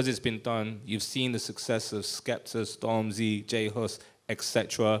 because it's been done. You've seen the success of Skepta, Stormzy, J Hus,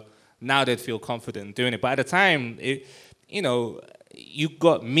 etc. Now they'd feel confident in doing it. But at the time, you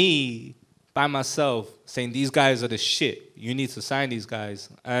got me by myself saying these guys are the shit. You need to sign these guys,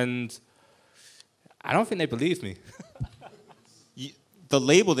 and I don't think they believed me. The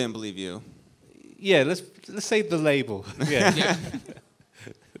label didn't believe you. Yeah, let's say the label. Yeah.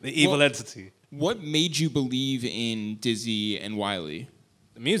 The evil entity. What made you believe in Dizzy and Wiley?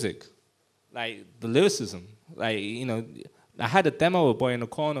 The music, like the lyricism. Like, I had a demo of Boy in the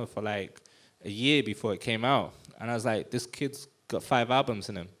Corner for like a year before it came out, and I was like, this kid's got 5 albums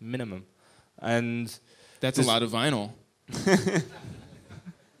in him, minimum. And that's a lot of vinyl.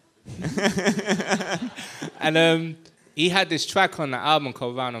 And he had this track on the album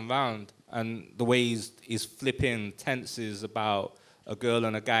called Round and Round, and the way he's flipping tenses about a girl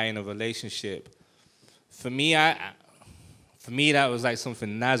and a guy in a relationship. For me, that was like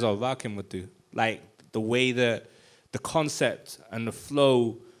something Nas or Rakim would do. Like the way that the concept and the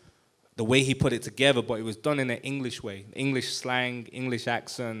flow, the way he put it together, but it was done in an English way, English slang, English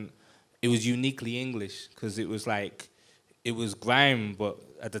accent. It was uniquely English because it was grime, but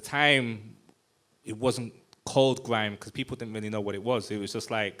at the time, it wasn't called grime because people didn't really know what it was. It was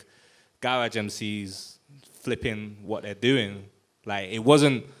just like garage MCs flipping what they're doing. Like it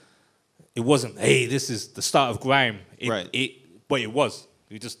wasn't. Hey, this is the start of grime. Right. But it was.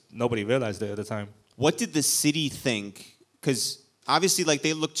 Nobody realized it at the time. What did the city think? Because obviously, like,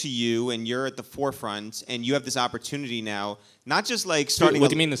 they look to you, and you're at the forefront, and you have this opportunity now. Not just like starting. What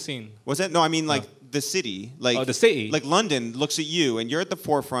do you mean the scene? Was that? No, I mean like the city. Like the city. Like London looks at you, and you're at the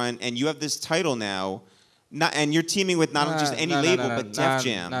forefront, and you have this title now. And you're teaming with not just any label, but Def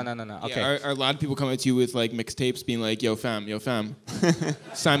Jam. No. Okay. Yeah, are a lot of people coming to you with like mixtapes, being like, "Yo, fam,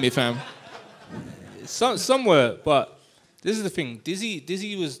 sign me, fam." Somewhere, but this is the thing. Dizzy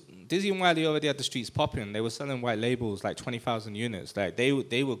and Wiley already had the streets popping. They were selling white labels like 20,000 units. Like they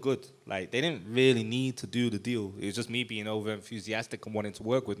were good. Like they didn't really need to do the deal. It was just me being over enthusiastic and wanting to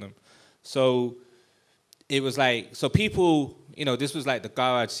work with them. So it was like, so people, this was like the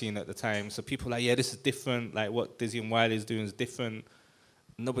garage scene at the time. So people were like, yeah, this is different. Like what Dizzy and Wiley is doing is different.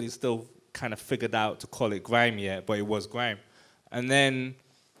 Nobody's still kind of figured out to call it grime yet, but it was grime. And then,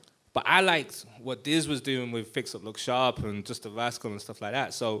 but I liked what Diz was doing with Fix Up Look Sharp and Just a Rascal and stuff like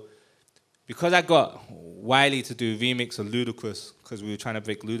that. So because I got Wiley to do a remix of Ludacris, because we were trying to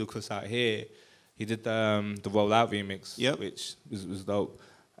break Ludacris out here, he did the Roll Out remix, which was dope.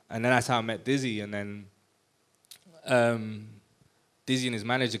 And then that's how I met Dizzy, and then Dizzy and his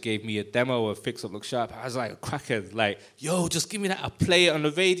manager gave me a demo of Fix Up Look Sharp. I was like a crackhead, like, yo, just give me that. I'll play it on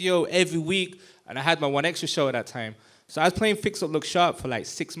the radio every week. And I had my One Extra show at that time. So I was playing Fix Up Look Sharp for like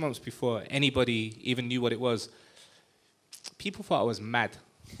 6 months before anybody even knew what it was. People thought I was mad.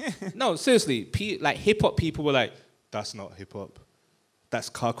 No, seriously, like hip-hop people were like, that's not hip-hop. That's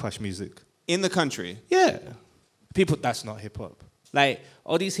car crash music. In the country? Yeah. People, that's not hip-hop. Like,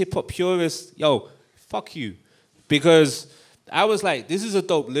 all these hip-hop purists, yo, fuck you. Because I was like, this is a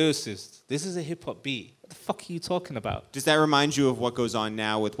dope lyricist. This is a hip-hop beat. What the fuck are you talking about? Does that remind you of what goes on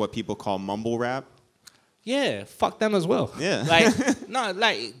now with what people call mumble rap? Yeah, fuck them as well. Yeah. Like, no,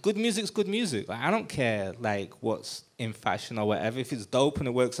 like, good music's good music. Like, I don't care, like, what's in fashion or whatever. If it's dope and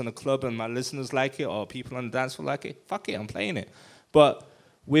it works in a club and my listeners like it or people on the dance floor like it, fuck it, I'm playing it. But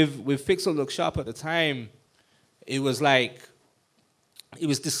with Fix Up Look Sharp at the time, it was like, it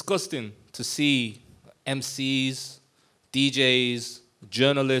was disgusting to see MCs, DJs,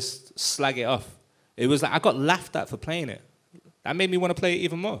 journalists slag it off. It was like, I got laughed at for playing it. That made me want to play it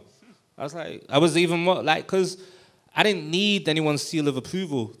even more. I was even more, like, because I didn't need anyone's seal of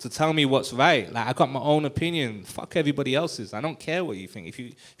approval to tell me what's right. Like, I got my own opinion. Fuck everybody else's. I don't care what you think. If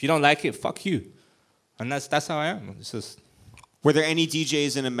you don't like it, fuck you. And that's how I am. It's just. Were there any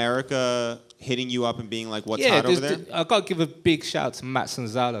DJs in America hitting you up and being like, what's hot over there? I got to give a big shout out to Matt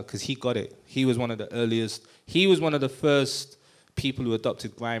Sanzala, because he got it. He was one of the earliest. He was one of the first people who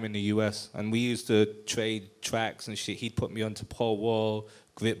adopted grime in the US. And we used to trade tracks and shit. He'd put me onto Paul Wall,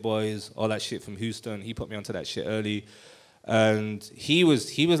 Grit Boys, all that shit from Houston. He put me onto that shit early. And he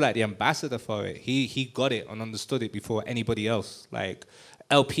was like the ambassador for it. He got it and understood it before anybody else. Like,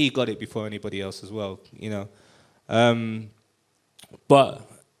 LP got it before anybody else as well, you know. But,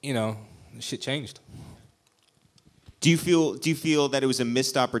 you know, shit changed. Do you feel that it was a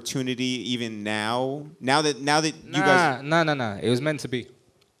missed opportunity even now? Now that you guys. No. It was meant to be,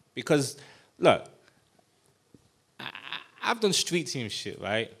 because look, I've done street team shit,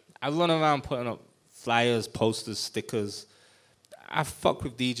 right? I run around putting up flyers, posters, stickers. I fuck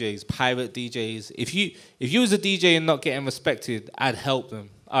with DJs, pirate DJs. If you was a DJ and not getting respected, I'd help them.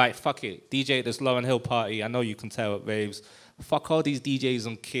 All right, fuck it. DJ at this Lauren Hill party. I know you can tell at raves. Fuck all these DJs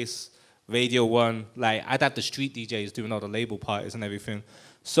on Kiss, Radio 1. Like, I'd have the street DJs doing all the label parties and everything.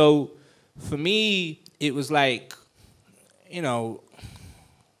 So for me, it was like, you know,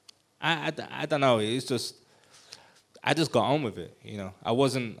 I don't know. It's just, I just got on with it, you know. I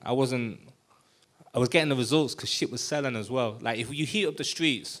was getting the results because shit was selling as well. Like, if you heat up the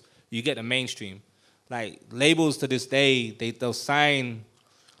streets, you get the mainstream. Like, labels to this day, they'll sign,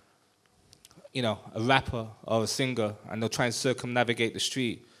 you know, a rapper or a singer, and they'll try and circumnavigate the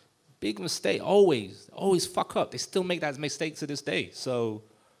street. Big mistake, always fuck up. They still make that mistake to this day, so.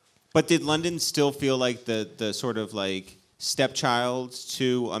 But did London still feel like the sort of like stepchild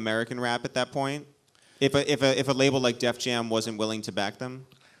to American rap at that point? If a label like Def Jam wasn't willing to back them?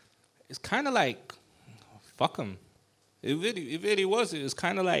 It's kind of like, fuck them. It really was. It was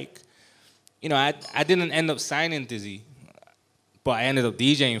kind of like, you know, I didn't end up signing Dizzy, but I ended up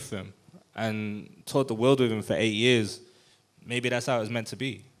DJing for him and toured the world with him for 8 years. Maybe that's how it was meant to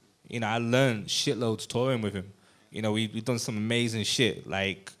be. You know, I learned shitloads touring with him. You know, we've done some amazing shit,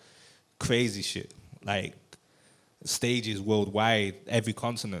 like crazy shit, like stages worldwide, every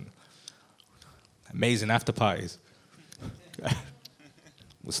continent. Amazing after parties.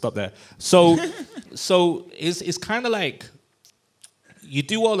 We'll stop there. So it's kind of like you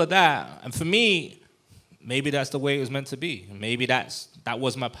do all of that, and for me, maybe that's the way it was meant to be. Maybe that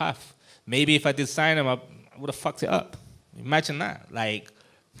was my path. Maybe if I did sign him, I would have fucked it up. Imagine that. Like,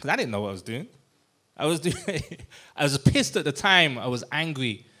 because I didn't know what I was doing. I was pissed at the time. I was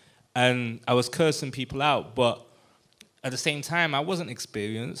angry, and I was cursing people out. But at the same time, I wasn't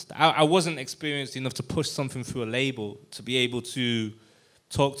experienced. I wasn't experienced enough to push something through a label to be able to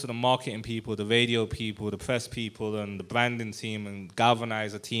talk to the marketing people, the radio people, the press people, and the branding team, and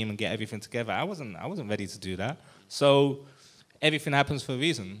galvanize a team and get everything together. I wasn't ready to do that. So everything happens for a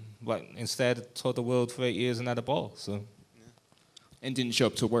reason. But instead, I toured the world for 8 years and had a ball. So. And didn't show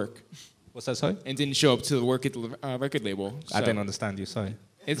up to work. What's that, sorry? And didn't show up to work at the record label. So. I didn't understand you, sorry.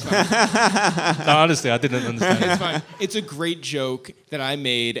 It's fine. No, honestly, I didn't understand. It's fine. It's a great joke that I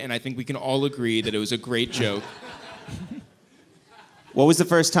made, and I think we can all agree that it was a great joke. What was the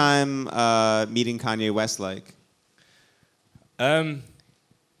first time meeting Kanye West like?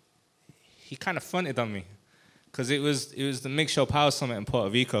 He kind of fronted on me, because it was the Mix Show Power Summit in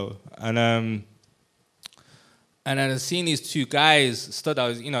Puerto Rico, and I seen these two guys stood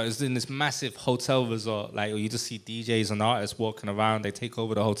out. You know, it was in this massive hotel resort, like you just see DJs and artists walking around. They take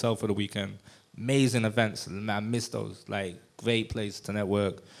over the hotel for the weekend. Amazing events. I miss those. Like, great place to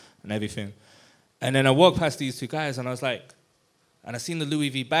network and everything. And then I walked past these two guys, and I was like, and I seen the Louis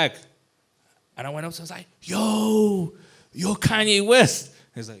V bag, and I went up to him, I was like, yo, you're Kanye West.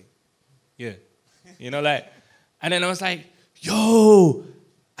 He's like, yeah. You know, like, and then I was like, yo,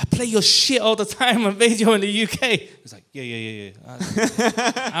 I play your shit all the time on radio in the UK. He's like, yeah.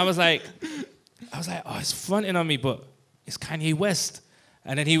 I was like, oh, it's fronting on me, but it's Kanye West.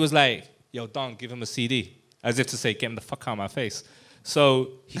 And then he was like, yo, Don, give him a CD. As if to say, get him the fuck out of my face. So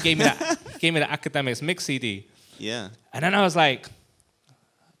he gave me the Academics Mix CD. Yeah. And then I was like,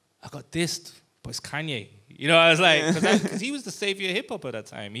 I got dissed, but it's Kanye. You know, I was like, because he was the savior of hip-hop at that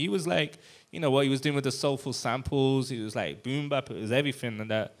time. He was like, you know, what he was doing with the soulful samples. He was like boom bap, it was everything and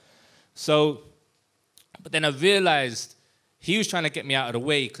that. So, but then I realized he was trying to get me out of the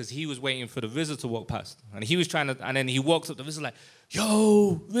way because he was waiting for the RZA to walk past. And he was trying to, and then he walks up to RZA like,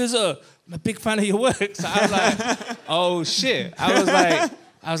 yo, RZA, I'm a big fan of your work. So I was like, oh shit. I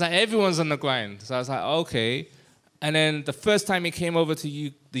was like, everyone's on the grind. So I was like, okay. And then the first time he came over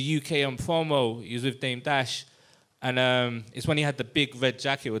to the UK on promo, he was with Dame Dash. And it's when he had the big red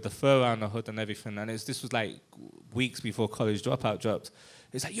jacket with the fur around the hood and everything. And this was like weeks before College Dropout dropped.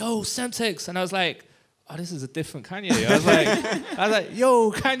 He's like, yo, Semtex. And I was like, oh, this is a different Kanye. I was like,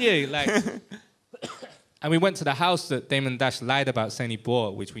 yo, Kanye. Like, and we went to the house that Damon Dash lied about saying he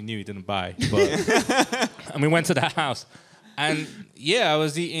bought, which we knew he didn't buy. But and we went to that house. And yeah, I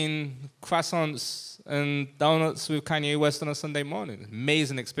was eating croissants and donuts with Kanye West on a Sunday morning.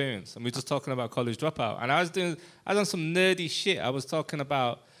 Amazing experience. And we were just talking about College Dropout. And I was on some nerdy shit. I was talking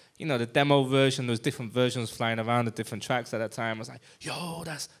about, you know, the demo version. There was different versions flying around the different tracks at that time. I was like, yo,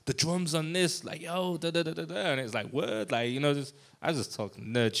 that's the drums on this. Like, yo, da-da-da-da-da. And it's like, word. Like, you know, I was just talking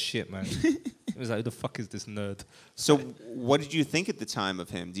nerd shit, man. It was like, who the fuck is this nerd? So what did you think at the time of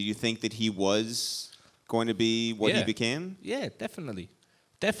him? Did you think that he was going to be what he became? Yeah, definitely.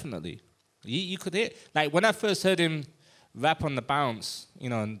 Definitely. You could hear, like when I first heard him rap on the bounce, you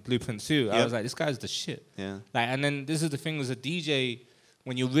know, in Blueprint 2, I Yep. was like, this guy's the shit. Yeah. Like, and then this is the thing as a DJ,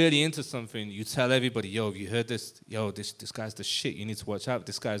 when you're really into something, you tell everybody, yo, have you heard this? Yo, this guy's the shit. You need to watch out.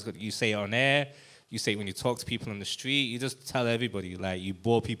 This guy's got. You say it on air. You say it when you talk to people on the street. You just tell everybody, like, you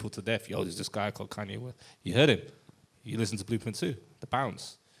bore people to death. Yo, there's this guy called Kanye West. You heard him. You listen to Blueprint 2, The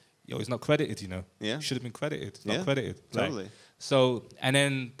Bounce. Yo, he's not credited, you know. Yeah. Should have been credited. He's Yeah, not credited. totally. Like, so, and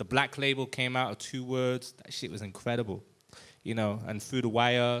then the Black Label came out of 2 words. That shit was incredible. You know, and Through the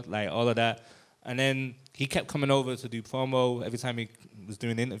Wire, like, all of that. And then he kept coming over to do promo every time he was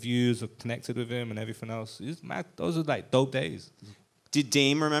doing interviews or connected with him and everything else. It was mad. Those were like dope days. Did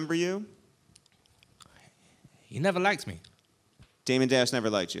Dame remember you? He never liked me. Dame and Dash never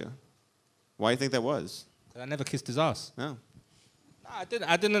liked you. Why do you think that was? I never kissed his ass. No. No,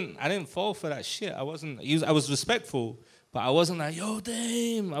 I didn't fall for that shit. I was respectful, but I wasn't like, yo,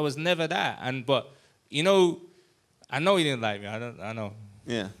 Dame. I was never that. But you know, I know he didn't like me. I know.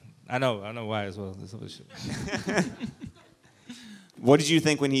 Yeah. I know why as well. This other shit. What did you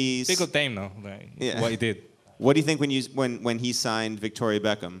think when he? Big up Dame though, like Yeah. what he did. What do you think when he signed Victoria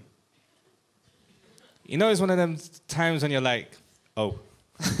Beckham? You know, it's one of them times when you're like, oh.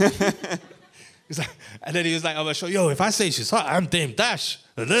 He's like, and then he was like, I'm gonna show, yo, if I say she's hot, I'm Dame Dash.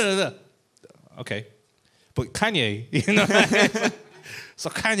 Okay. But Kanye, you know, so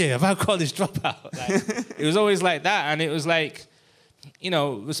Kanye, if I call this dropout, like, it was always like that, and it was like, you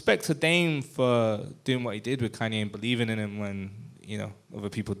know, respect to Dame for doing what he did with Kanye and believing in him when, you know, other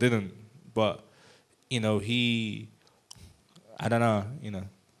people didn't. But, you know, I don't know, you know,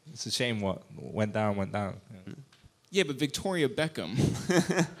 it's a shame what went down. Yeah. Yeah, but Victoria Beckham.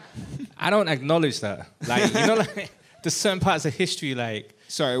 I don't acknowledge that. Like, you know, like, there's certain parts of history, like...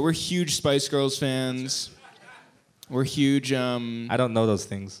 Sorry, we're huge Spice Girls fans. We're huge... I don't know those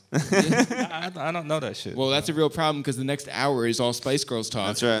things. I don't know that shit. Well, that's a real problem because the next hour is all Spice Girls talk.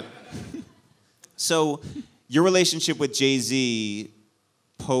 That's right. So, your relationship with Jay-Z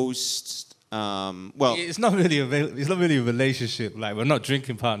post, well, it's not really a relationship. Like, we're not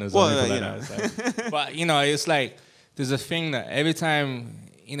drinking partners or anything like that. It's like, but you know, it's like there's a thing that every time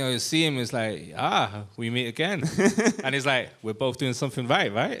you know you see him, it's like we meet again, and it's like we're both doing something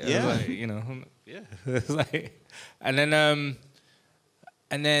right? Yeah. Like, you know, yeah. It's like, and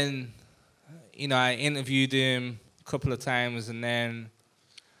then you know, I interviewed him a couple of times, and then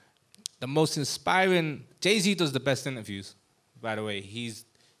the most inspiring. Jay-Z does the best interviews, by the way.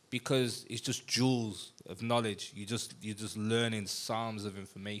 Because it's just jewels of knowledge. You're just learning psalms of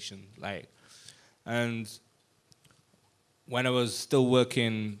information. Like, and when I was still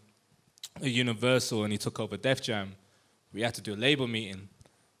working at Universal and he took over Def Jam, we had to do a label meeting.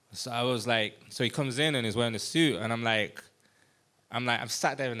 So I was like, so he comes in and he's wearing a suit, and I'm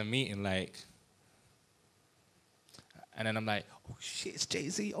sat there in the meeting like, and then I'm like, oh shit, it's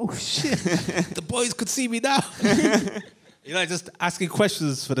Jay-Z. Oh shit, the boys could see me now. You know, just asking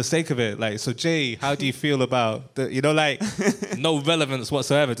questions for the sake of it. Like, so Jay, how do you feel about the, you know, like, no relevance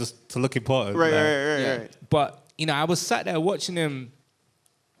whatsoever, just to look important. Right. But, you know, I was sat there watching him,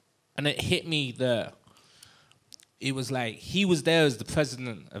 and it hit me that it was like, he was there as the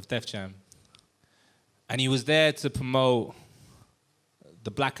president of Def Jam. And he was there to promote the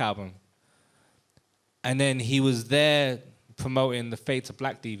Black Album. And then he was there promoting the Fade to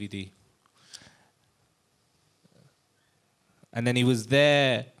Black DVD. And then he was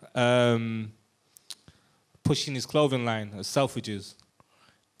there pushing his clothing line of Selfridges.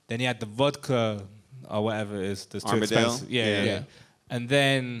 Then he had the vodka or whatever it is. That's too Armadale? expensive. Yeah. And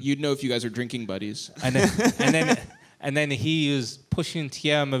then You'd know if you guys are drinking buddies. and then he was pushing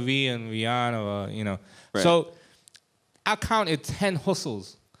Thierry Marie and Rihanna, or, you know. Right. So I counted 10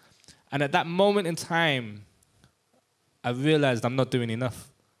 hustles. And at that moment in time, I realized I'm not doing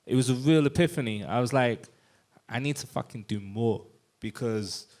enough. It was a real epiphany. I was like, I need to fucking do more,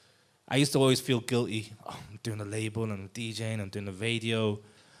 because I used to always feel guilty. Oh, I'm doing a label and I'm DJing, I'm doing the radio.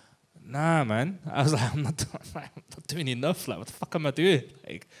 Nah, man. I was like, I'm not doing enough. Like, what the fuck am I doing?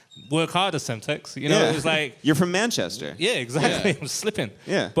 Like, work harder, Semtex. You know, Yeah. it was like... You're from Manchester. Yeah, exactly. Yeah. I'm slipping.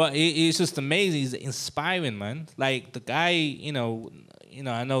 Yeah. But it's just amazing. He's inspiring, man. Like, the guy, you know,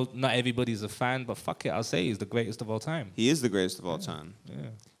 I know not everybody's a fan, but fuck it, I'll say he's the greatest of all time. He is the greatest of all time. Yeah.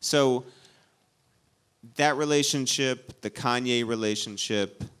 So, that relationship, the Kanye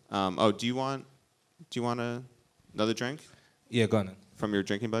relationship. Do you want another drink Yeah, go on then. from your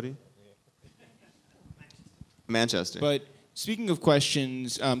drinking buddy? Manchester. But speaking of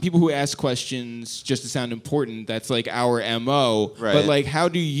questions, people who ask questions just to sound important, that's like our MO. Right. But like, how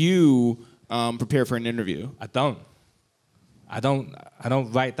do you prepare for an interview? I don't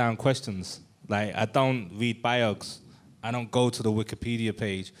write down questions. Like, I don't read bios. I don't go to the Wikipedia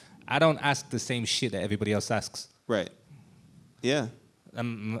page. I don't ask the same shit that everybody else asks. Right. Yeah.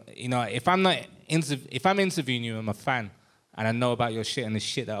 You know, if I'm interviewing you, I'm a fan, and I know about your shit and the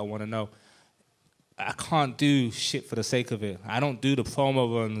shit that I want to know. I can't do shit for the sake of it. I don't do the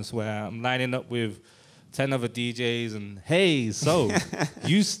promo runs where I'm lining up with 10 other DJs and, hey, so,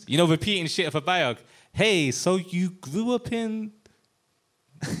 you know, repeating shit for biog. Hey, so you grew up in...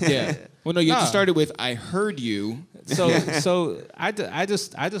 Yeah. Well, no, you just started with, I heard you. So I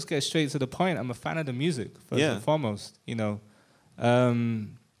just get straight to the point. I'm a fan of the music, first and foremost, you know.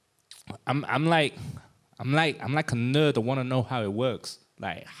 I'm like a nerd. I want to know how it works.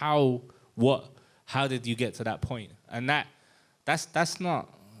 Like, how did you get to that point? And that's not,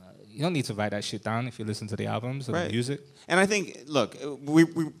 you don't need to write that shit down if you listen to the albums or the music. And I think, look,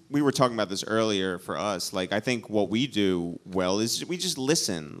 we were talking about this earlier for us. Like, I think what we do well is we just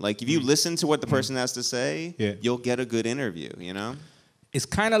listen. Like, if you listen to what the person has to say, you'll get a good interview, you know? It's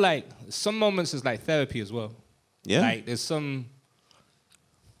kind of like, some moments is like therapy as well. Yeah. Like, there's a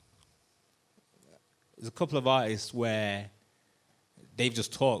couple of artists where they've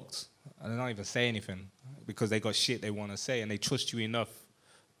just talked and they don't even say anything because they got shit they want to say and they trust you enough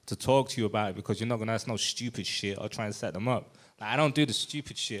to talk to you about it because you're not going to ask no stupid shit or try and set them up. Like, I don't do the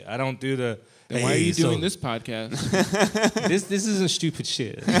stupid shit. I don't do the... Then why are you doing this podcast? This isn't stupid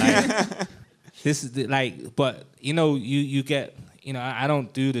shit. Like, this is like, but you know, you get, you know, I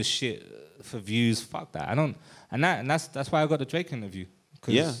don't do the shit for views. Fuck that. I don't, and that's why I got the Drake interview.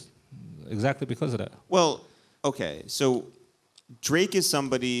 Exactly because of that. Well, okay, so Drake is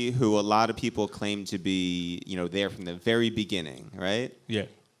somebody who a lot of people claim to be, you know, there from the very beginning, right? Yeah.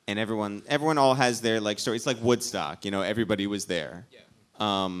 And everyone all has their like story. It's like Woodstock, you know, everybody was there. Yeah.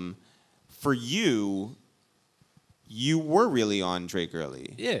 For you were really on Drake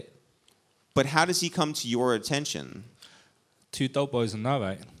early. Yeah. But how does he come to your attention? Two dope boys and all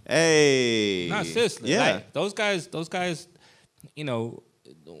right. Hey. No, seriously. Yeah. Like, those guys, you know,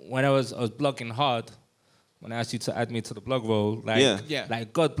 when I was blogging hard, when I asked you to add me to the blog roll,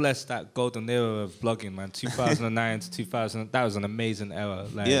 like God bless that golden era of blogging, man. 2009 to 2000, that was an amazing era.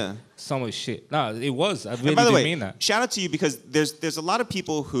 Like, so much shit. No, it was. I really do mean that. Shout out to you because there's a lot of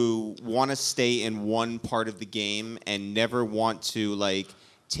people who want to stay in one part of the game and never want to like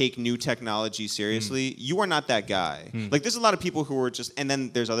take new technology seriously. You are not that guy. Like, there's a lot of people who are just, and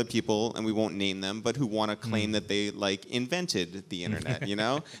then there's other people, and we won't name them, but who want to claim that they like invented the internet. You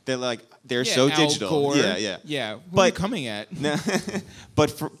know, they're like they're so Al digital. Gore. Yeah. What are you coming at?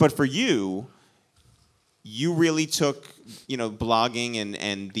 but for you really took, you know, blogging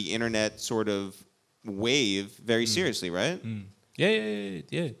and the internet sort of wave very seriously, right?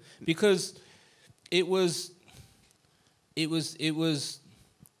 Yeah. Because it was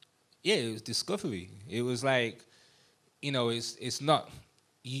discovery. It was like, you know, it's not,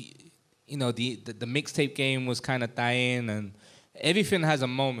 you know, the mixtape game was kind of dying and everything has a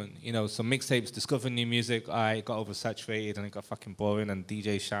moment, you know. So mixtapes, discovering new music, it got oversaturated and it got fucking boring and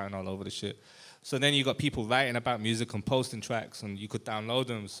DJs shouting all over the shit. So then you got people writing about music and posting tracks and you could download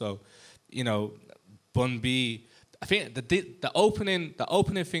them. So, you know, Bun B, I think the opening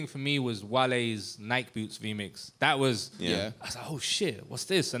thing for me was Wale's Nike Boots remix. That was, I was like, oh shit, what's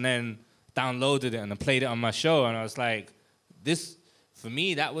this? And then downloaded it and I played it on my show and I was like, this, for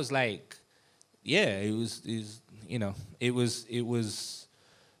me, that was like, it was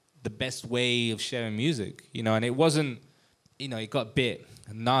the best way of sharing music, you know, and it wasn't, you know, it got a bit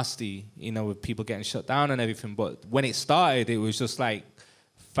nasty, you know, with people getting shut down and everything, but when it started, it was just like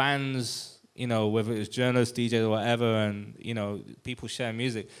fans, you know, whether it was journalists, DJs, or whatever, and, you know, people share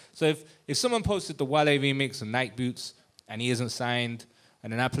music. So if someone posted the Wale remix of Nike Boots and he isn't signed,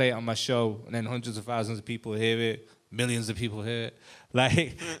 and then I play it on my show, and then hundreds of thousands of people hear it, millions of people hear it,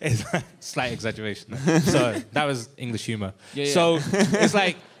 like, it's like slight exaggeration. So that was English humor. Yeah. So it's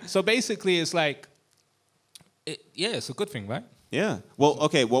like, so basically it's like, it's a good thing, right? Yeah. Well,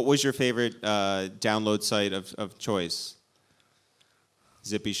 okay, what was your favorite download site of choice?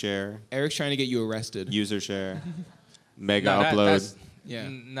 Zippy Share. Eric's trying to get you arrested. User Share. Mega Upload.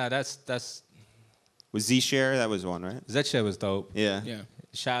 That's. Was Z Share? That was one, right? Z Share was dope. Yeah.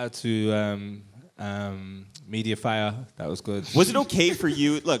 Shout out to Mediafire. That was good. Was it okay for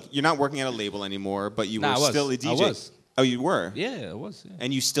you? Look, you're not working at a label anymore, but you were still a DJ. I was. Oh, you were? Yeah, I was. Yeah.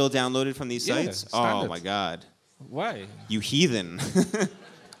 And you still downloaded from these sites? Standard. Oh my God. Why? You heathen.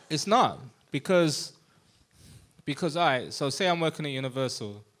 It's not because all right, so say I'm working at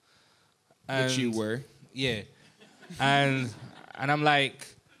Universal. Which you were. Yeah. And I'm like,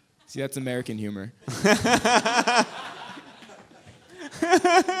 see, that's American humor.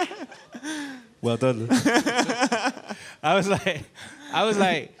 Well done. I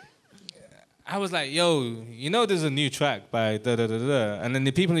was like, yo, you know, there's a new track by da da da da, and then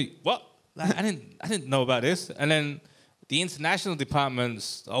the people, what? Like, I didn't know about this, and then the international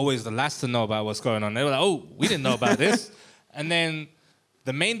department's always the last to know about what's going on. They were like, oh, we didn't know about this, and then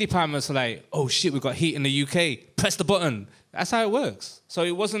the main departments are like, oh shit, we got heat in the UK. Press the button. That's how it works. So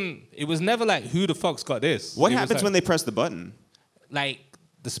it was never like, who the fuck's got this? What happens when they press the button? Like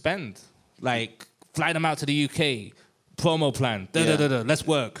the spend, like fly them out to the UK. Promo plan, let's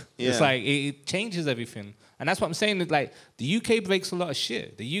work. Yeah. It's like, it changes everything. And that's what I'm saying, like, the UK breaks a lot of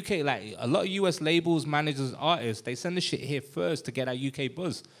shit. The UK, like, a lot of US labels, managers, artists, they send the shit here first to get our UK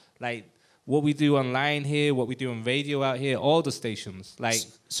buzz. Like, what we do online here, what we do on radio out here, all the stations. Like,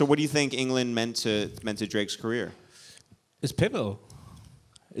 so what do you think England meant to Drake's career? It's pivotal.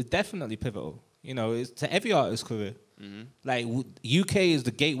 It's definitely pivotal. You know, it's to every artist's career. Mm-hmm. Like, UK is the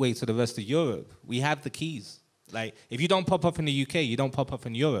gateway to the rest of Europe. We have the keys. Like, if you don't pop up in the UK, you don't pop up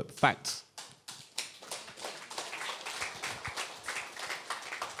in Europe. Facts.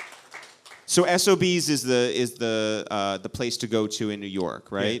 So SOBs is the place to go to in New York,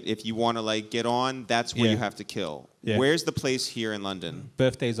 right? Yeah. If you want to like get on, that's where you have to kill. Yeah. Where's the place here in London?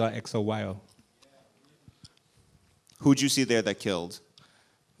 Birthdays are XOYO. Who'd you see there that killed?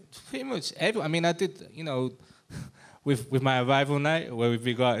 Pretty much everyone. I mean, I did, you know, with my arrival night, where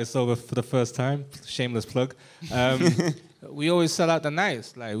we got It's Over for the first time, shameless plug, we always sell out the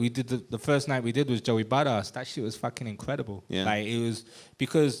nights. Like, we did the first night we did was Joey Badass. That shit was fucking incredible. Yeah. Like, it was,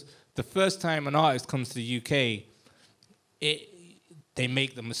 because the first time an artist comes to the UK, they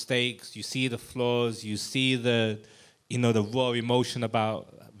make the mistakes, you see the flaws, you see the raw emotion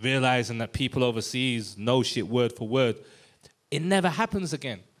about realizing that people overseas know shit word for word. It never happens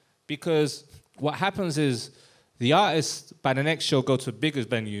again, because what happens is, the artists, by the next show, go to a bigger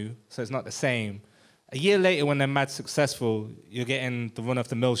venue, so it's not the same. A year later, when they're mad successful, you're getting the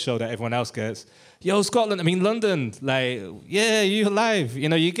run-of-the-mill show that everyone else gets. Yo, Scotland, I mean London, like, yeah, you're live. You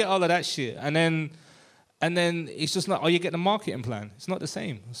know, you get all of that shit. And then it's just not, you get the marketing plan. It's not the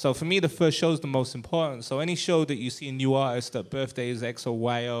same. So for me, the first show is the most important. So any show that you see a new artist at birthdays,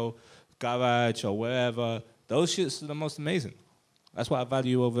 XOYO, Garage, or wherever, those shits are the most amazing. That's what I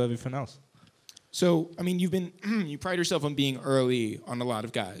value over everything else. So, I mean, you pride yourself on being early on a lot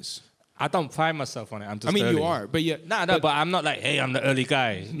of guys. I don't pride myself on it. I'm just early. You are, but yeah. But I'm not like, hey, I'm the early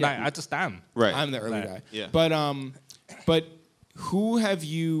guy. Yeah. Like, I just am. Right. I'm the early guy. Yeah. But who have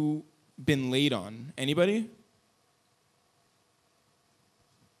you been late on? Anybody?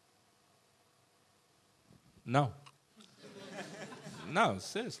 No. No,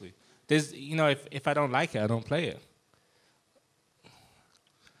 seriously. There's, you know, if I don't like it, I don't play it.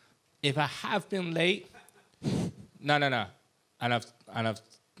 If I have been late, no. And I've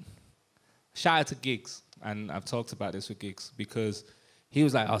shout out to Gigs, and I've talked about this with Gigs, because he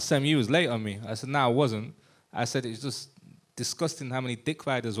was like, oh, Sam, you was late on me. I said, no, I wasn't. I said, it's just disgusting how many dick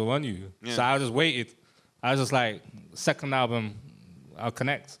riders were on you. Yeah. So I just waited. I was just like, second album, I'll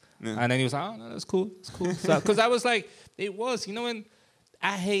connect. Yeah. And then he was like, oh, no, that's cool. It's cool. Because I was like, it was, you know, when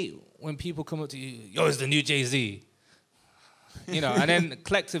I hate when people come up to you, yo, it's the new Jay-Z. You know, and then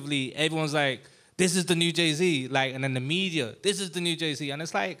collectively, everyone's like, this is the new Jay-Z. Like, and then the media, this is the new Jay-Z. And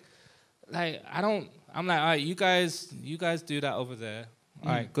it's like, I'm like, all right, you guys do that over there.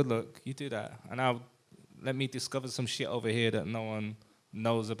 All right, good luck. You do that. And now let me discover some shit over here that no one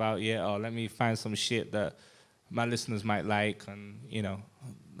knows about yet, or let me find some shit that my listeners might like, and, you know,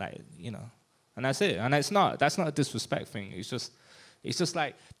 and that's it. And that's not a disrespect thing. It's just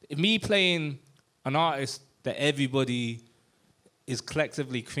like, me playing an artist that everybody is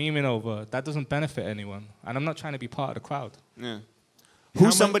collectively creaming over, that doesn't benefit anyone. And I'm not trying to be part of the crowd. Yeah.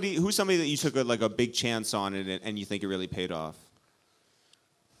 Who's somebody that you took a big chance on it and you think it really paid off?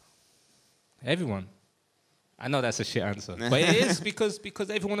 Everyone. I know that's a shit answer, but it is because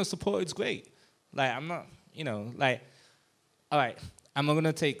everyone who supported is great. Like, I'm not, you know, like, all right, am I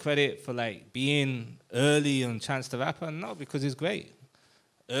gonna take credit for like being early on Chance the Rapper? No, because he's great.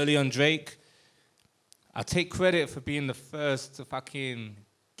 Early on Drake, I'll take credit for being the first to fucking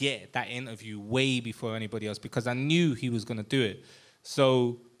get that interview way before anybody else, because I knew he was gonna do it.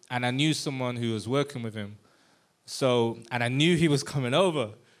 So, and I knew someone who was working with him. So, and I knew he was coming over.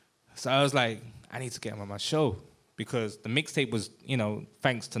 So I was like, I need to get him on my show, because the mixtape was, you know,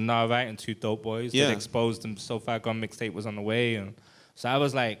 thanks to Nah Right and Two Dope Boys that exposed him. So Far Gone mixtape was on the way, and so I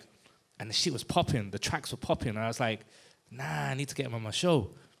was like, and the shit was popping, the tracks were popping, and I was like, nah, I need to get him on my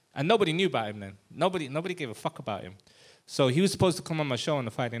show. And nobody knew about him then. Nobody gave a fuck about him. So he was supposed to come on my show on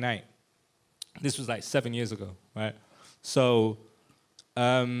the Friday night. This was like 7 years ago, right? So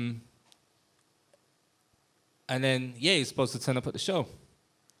And then, yeah, he's supposed to turn up at the show.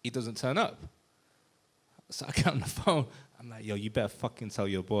 He doesn't turn up. So I get on the phone. I'm like, yo, you better fucking tell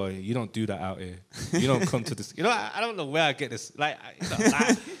your boy, you don't do that out here. You don't come to this. You know, I don't know where I get this. Like,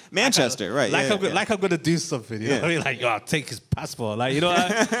 Manchester, right. Like, like I'm going to do something. You know what I mean? Like, yo, I'll take his passport. Like, you know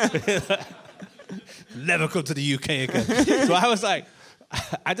what never come to the UK again. So I was like,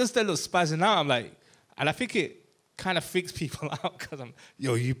 I just started spazzing out. I'm like, and I think it kind of freaks people out because I'm,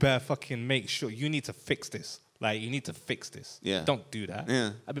 yo, you better fucking make sure you need to fix this. Like, you need to fix this. Yeah. Don't do that.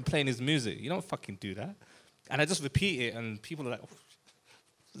 Yeah. I've been playing his music. You don't fucking do that. And I just repeat it, and people are like, oh,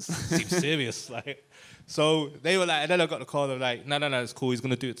 this seems serious. Like, so they were like, and then I got the call. They're like, no, it's cool. He's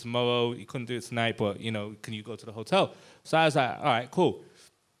gonna do it tomorrow. He couldn't do it tonight, but you know, can you go to the hotel? So I was like, all right, cool.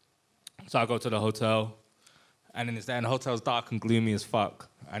 So I go to the hotel, and then it's there, and the hotel's dark and gloomy as fuck.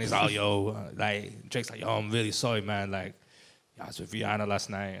 And he's like, oh, yo, like Drake's like, yo, I'm really sorry, man. Like, I was with Rihanna last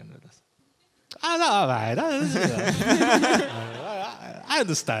night, and I was all right. I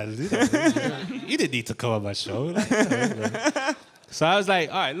understand. You didn't need to come on my show. Like, so I was like,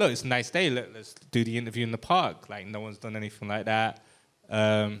 all right, look, it's a nice day. Let's do the interview in the park. Like, no one's done anything like that.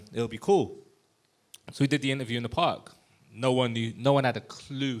 It'll be cool. So we did the interview in the park. No one had a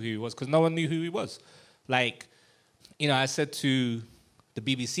clue who he was because no one knew who he was. Like, you know, I said to the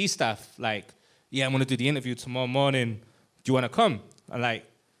BBC staff, like, yeah, I'm going to do the interview tomorrow morning. Do you want to come? I'm like,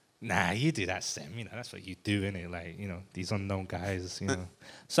 nah, you do that, Sam. You know, that's what you do, innit? Like, you know, these unknown guys, you know.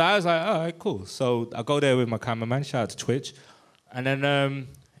 So I was like, all right, cool. So I go there with my cameraman, shout out to Twitch. And then,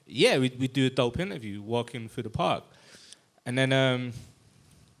 yeah, we do a dope interview, walking through the park. And then I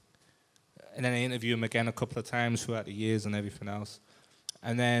interview him again a couple of times throughout the years and everything else.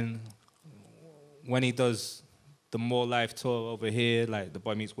 And then when he does the More Life tour over here, like the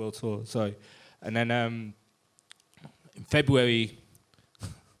Boy Meets World tour, sorry. And then in February,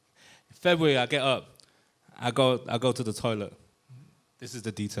 I get up, I go to the toilet. This is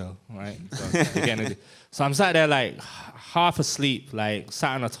the detail, right? So, again, so I'm sat there like half asleep, like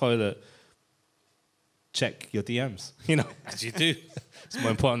sat in the toilet. Check your DMs, you know, as you do. It's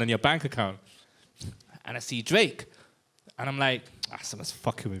more important than your bank account. And I see Drake, and I'm like, someone's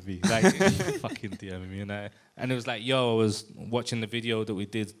fucking with me, like fucking DMing me, and it was like, yo, I was watching the video that we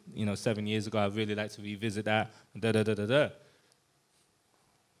did, you know, 7 years ago. I'd really like to revisit that. Da da da da da.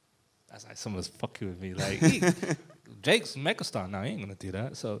 That's like someone's fucking with me. Like, Drake's megastar now. He ain't gonna do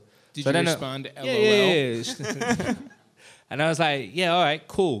that. So Did so you then respond LOL? Yeah. And I was like, yeah, all right,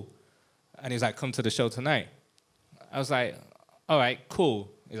 cool. And he's like, come to the show tonight. I was like, all right,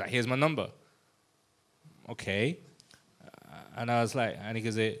 cool. He's like, here's my number. Okay. And I was like, and he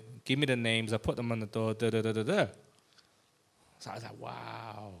goes, give me the names. I put them on the door. Da da da da da. So I was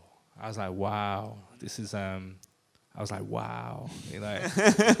like, wow. This is I was like, wow. You know?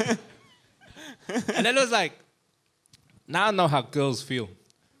 And then it was like, now I know how girls feel.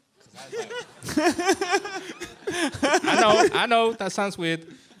 I know, that sounds weird.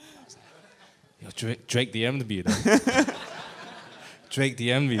 Yo, Drake DM'd me, though. Drake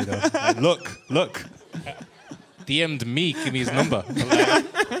DM'd me, though. Like, look. DM'd me, give me his number. Like,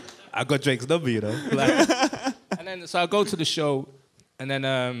 I got Drake's number, you know. Like, and then, so I go to the show, and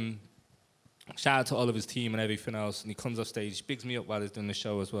then shout out to all of his team and everything else. And he comes off stage, he bigs me up while he's doing the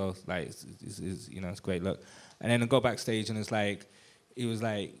show as well. Like, it's you know, it's great. Look, and then I go backstage, and it's like, he was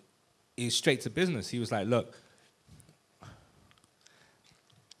straight to business. He was like, look,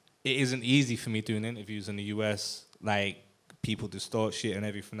 it isn't easy for me doing interviews in the US. Like, people distort shit and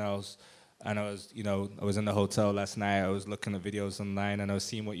everything else. And I was in the hotel last night. I was looking at videos online, and I was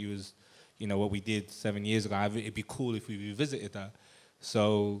seeing what we did 7 years ago. It'd be cool if we revisited that.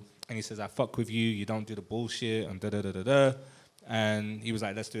 So. And he says, I fuck with you, you don't do the bullshit, and da-da-da-da-da. And he was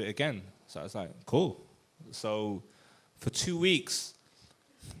like, let's do it again. So I was like, cool. So for 2 weeks,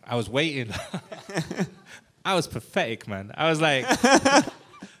 I was waiting. I was pathetic, man. I was like,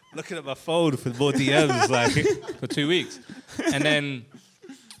 looking at my phone for more DMs, like, for 2 weeks. And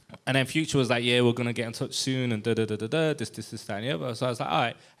then Future was like, yeah, we're going to get in touch soon, and da-da-da-da-da, this, that, and the other. So I was like, all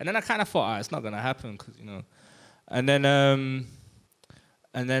right. And then I kind of thought, all right, it's not going to happen, because, you know. And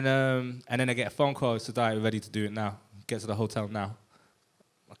then I get a phone call. It's we're ready to do it now. Get to the hotel now.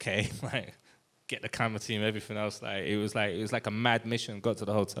 Okay, like, get the camera team, everything else. Like, it was like a mad mission. Got to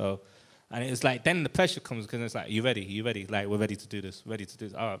the hotel, and it was like, then the pressure comes because it's like, you ready? Like, we're ready to do this.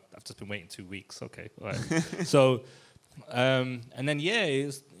 Oh, I've just been waiting 2 weeks. Okay, all right. So, and then yeah,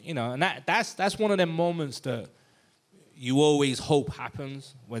 it's, you know, and that's one of them moments that you always hope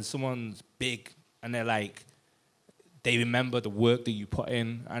happens when someone's big and they're like, they remember the work that you put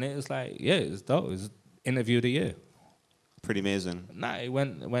in, and it was like, yeah, it's dope. It was interview of the year. Pretty amazing. Nah, it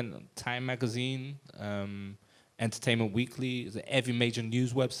went Time magazine. Entertainment Weekly. It's every major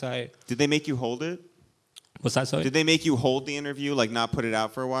news website. Did they make you hold it? What's that, sorry? Did they make you hold the interview, like not put it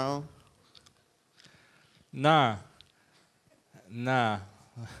out for a while? Nah.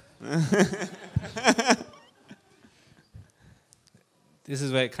 This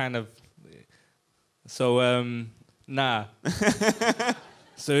is where it kind of... So, nah.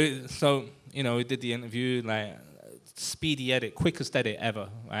 So you know, we did the interview, like, speedy edit, quickest edit ever.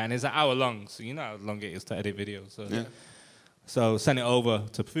 Right? And it's an hour long, so you know how long it is to edit videos. So, Yeah. So send it over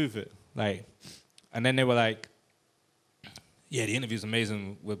to prove it. Like, and then they were like, yeah, the interview's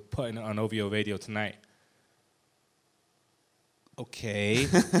amazing. We're putting it on OVO radio tonight. Okay.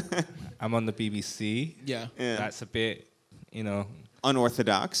 I'm on the BBC. Yeah. Yeah. That's a bit, you know,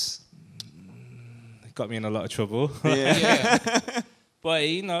 Unorthodox. it got me in a lot of trouble. Yeah. But,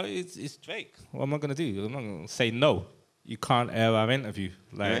 you know, it's Drake. What am I going to do? I'm not going to say no. You can't air our interview.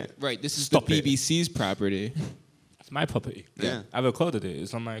 Like, Right. This is Stop the it. BBC's property. it's my property. Yeah. I recorded it.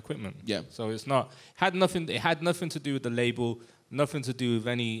 It's on my equipment. Yeah. So it's not... It had nothing to do with the label, nothing to do with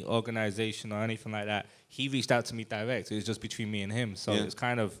any organization or anything like that. He reached out to me direct. It was just between me and him. So Yeah. it's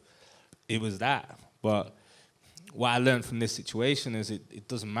kind of... It was that. But what I learned from this situation is it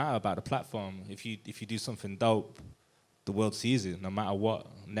doesn't matter about the platform. If you do something dope, the world sees it, no matter what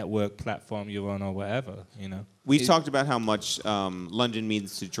network platform you're on or whatever, you know. We've talked about how much London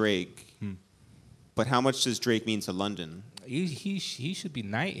means to Drake, but how much does Drake mean to London? He should be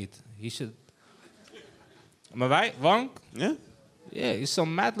knighted. He should... Am I right? Wrong? Yeah. Yeah, he's so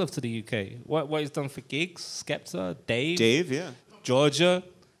mad love to the UK. What he's done for gigs, Skepta, Dave, yeah. Georgia,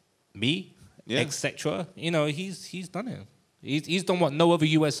 me, Yeah. etc. You know, he's done it. He's done what no other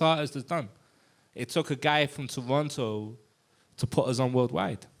US artist has done. It took a guy from Toronto to put us on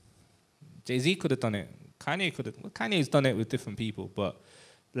worldwide. Jay-Z could have done it. Kanye could have. Well, Kanye's done it with different people, but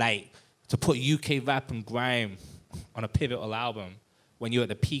like to put UK rap and grime on a pivotal album when you're at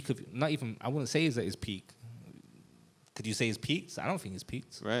the peak of, not even, I wouldn't say he's at his peak. Could you say he's peaked? I don't think he's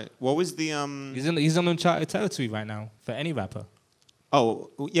peaked. Right. What was the He's on uncharted territory right now for any rapper. Oh,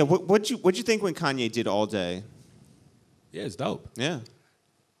 yeah, what'd you think when Kanye did All Day? Yeah, it's dope. Yeah.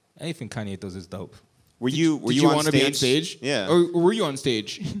 Anything Kanye does is dope. Were you Did you on want to be on stage? Yeah. Or were you on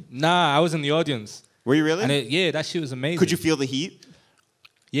stage? Nah, I was in the audience. Were you really? And that shit was amazing. Could you feel the heat?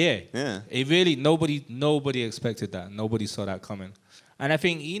 Yeah. Yeah. It really, nobody expected that. Nobody saw that coming. And I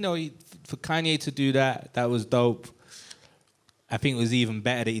think, you know, for Kanye to do that was dope. I think it was even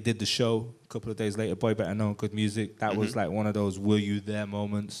better that he did the show a couple of days later. Boy Better Know, good music. That was like one of those were you there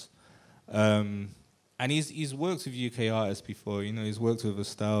moments. And he's worked with UK artists before. You know, he's worked with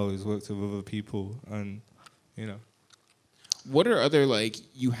Estelle, he's worked with other people, and you know. What are other like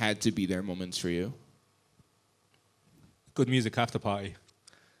you had to be there moments for you? Good music after party.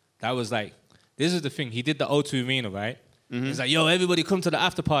 That was like, this is the thing. He did the O2 Arena, right? He's like, yo, everybody come to the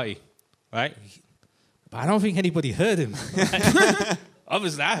after party, right? But I don't think anybody heard him.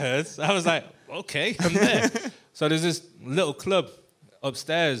 Obviously, I heard. I was like, okay, I'm there. So there's this little club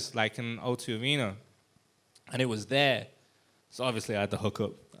upstairs, like in O2 Arena, and it was there. So obviously, I had to hook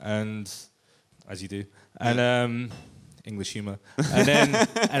up, and as you do, and English humor, and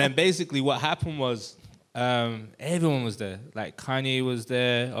then basically what happened was everyone was there. Like Kanye was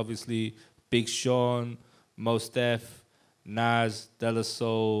there, obviously, Big Sean, Mos Def, Nas, De La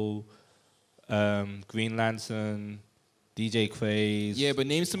Soul, Green Lantern, DJ Craze. Yeah, but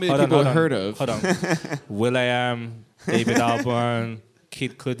name some of the people I've heard of. Hold on. will.i.am, David Albarn,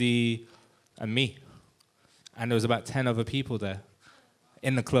 Kid Cudi, and me. And there was about 10 other people there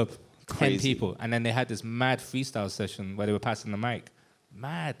in the club. 10 Crazy. people. And then they had this mad freestyle session where they were passing the mic.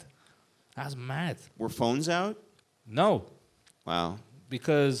 Mad. That was mad. Were phones out? No, Wow.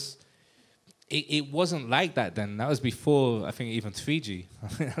 because it wasn't like that then. That was before, I think, even 3G.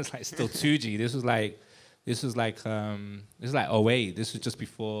 That was like still 2G. This was like 08. This was just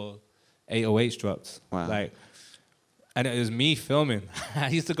before 808s dropped. Wow. Like, and it was me filming. I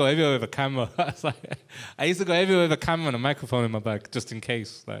used to go everywhere with a camera. I used to go everywhere with a camera and a microphone in my bag, just in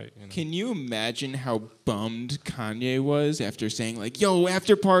case. Like, you know. Can you imagine how bummed Kanye was after saying like, "Yo,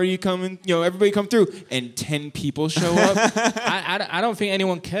 after party coming, everybody come through," and 10 people show up? I don't think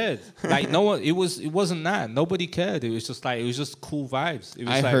anyone cared. Like no one. It wasn't that. Nobody cared. It was just cool vibes. It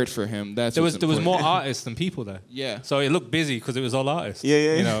was I like, heard for him. There was more artists than people there. Yeah. So it looked busy because it was all artists. Yeah,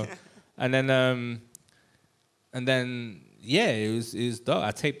 yeah, You yeah. know, and then yeah, it was dope.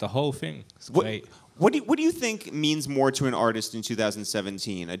 I taped the whole thing. It's great. What do you think means more to an artist in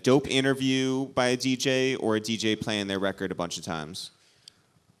 2017? A dope interview by a DJ or a DJ playing their record a bunch of times?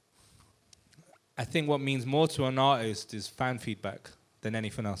 I think what means more to an artist is fan feedback than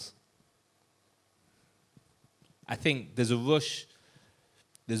anything else. I think there's a rush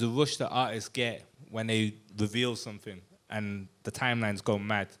that artists get when they reveal something and the timelines go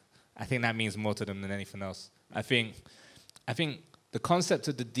mad. I think that means more to them than anything else. I think the concept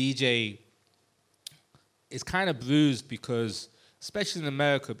of the DJ is kind of bruised because, especially in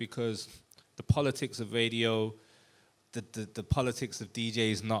America, because the politics of radio, the politics of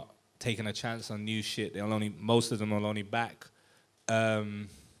DJs not taking a chance on new shit. Most of them will only back,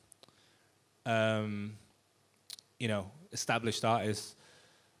 established artists.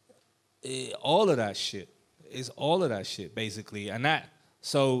 All of that shit basically, and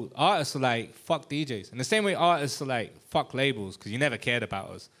so artists are like, fuck DJs. In the same way artists are like, fuck labels, because you never cared about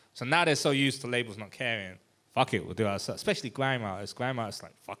us. So now they're so used to labels not caring. Fuck it, we'll do it ourselves. Especially grime artists. Grime artists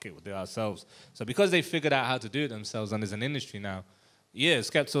like, fuck it, we'll do it ourselves. So because they figured out how to do it themselves, and there's an industry now,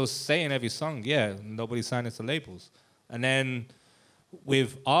 Skepto's saying every song, nobody's signing to labels. And then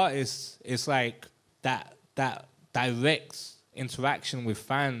with artists, it's like that direct interaction with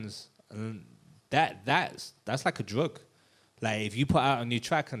fans, and that's like a drug. Like if you put out a new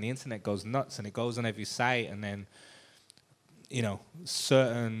track and the internet goes nuts and it goes on every site, and then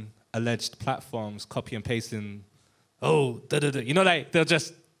certain alleged platforms copy and pasting, like they'll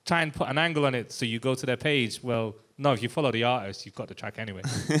just try and put an angle on it so you go to their page. Well, no, if you follow the artist, you've got the track anyway.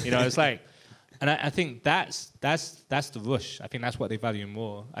 It's like, and I think that's the rush. I think that's what they value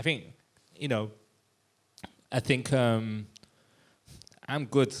more. I think I'm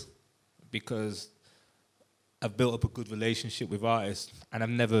good because I've built up a good relationship with artists, and I've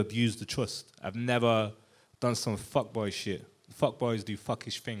never abused the trust. I've never done some fuckboy shit. Fuckboys do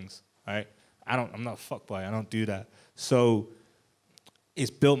fuckish things, right? I'm not a fuckboy. I don't do that. So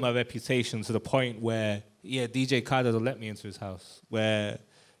it's built my reputation to the point where, DJ Khaled will let me into his house, where,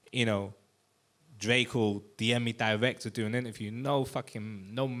 Drake will DM me direct to do an interview. No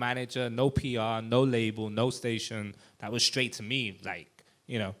manager, no PR, no label, no station. That was straight to me,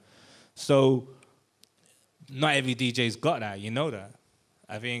 So not every DJ's got that, that.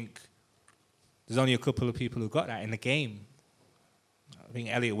 I think there's only a couple of people who got that in the game. I think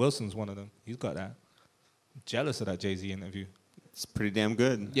Elliot Wilson's one of them. He's got that. I'm jealous of that Jay-Z interview. It's pretty damn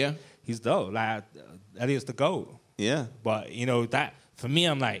good. Yeah. He's dope. Like, Elliot's the GOAT. Yeah. But, that, for me,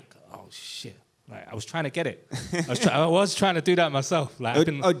 I'm like, oh, shit. Like, I was trying to get it. I was trying to do that myself. Like,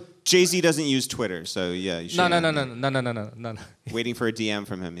 Jay-Z doesn't use Twitter, so yeah. You should. No. Waiting for a DM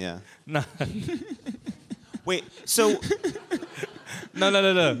from him, yeah. No. Wait, so... No.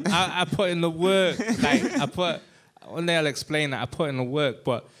 I put in the work. One day I'll explain that. I put in the work,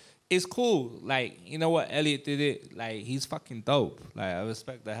 but it's cool. Like, you know what? Elliot did it. Like, he's fucking dope. Like, I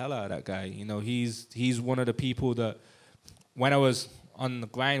respect the hell out of that guy. He's one of the people that, when I was on the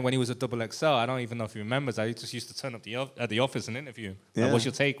grind, when he was at Double XL, I don't even know if he remembers. I just used to turn up at the office and interview him. Yeah. Like, what's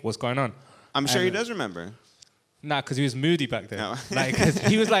your take? What's going on? I'm sure he does remember. Nah, because he was moody back then. No. Like, 'cause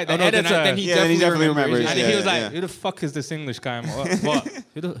he was like the editor. Then he definitely remembers. And he was like, who the fuck is this English guy? What?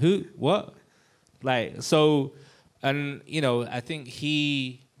 Who? What? Like, so, and, I think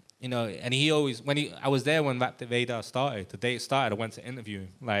he, and he always, I was there when Rap Vader started, the day it started, I went to interview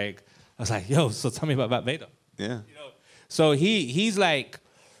him. Like, I was like, yo, so tell me about Rap Vader. Yeah. So he's like,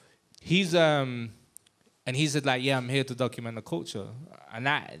 and he said like, I'm here to document the culture. And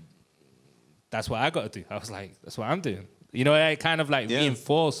that's what I got to do. I was like, that's what I'm doing. I kind of like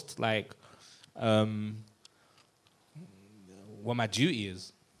reinforced like what my duty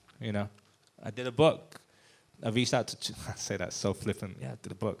is. I did a book. I reached out to, I say that so flippant. Yeah, I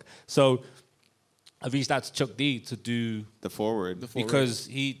did a book. So I reached out to Chuck D to do the forward. Because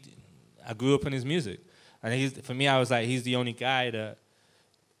I grew up in his music. And for me, I was like, he's the only guy that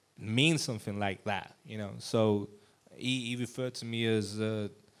means something like that, So he referred to me as a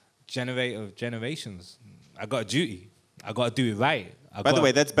generator of generations. I got a duty. I got to do it right. By the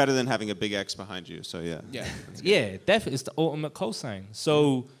way, that's better than having a big X behind you, so yeah. Yeah, definitely. It's the ultimate cosign.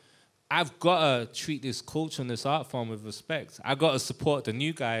 So I've got to treat this culture and this art form with respect. I got to support the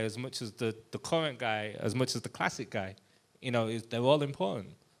new guy as much as the current guy, as much as the classic guy. They're all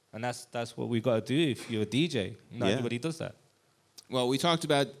important. And that's what we got to do if you're a DJ. Not everybody does that. Well, we talked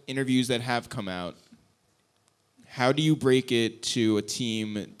about interviews that have come out. How do you break it to a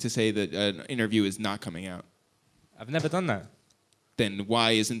team to say that an interview is not coming out? I've never done that. Then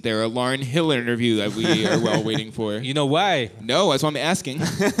why isn't there a Lauryn Hill interview that we are well waiting for? You know why? No, that's what I'm asking.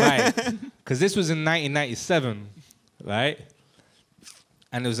 Right. Because this was in 1997, right?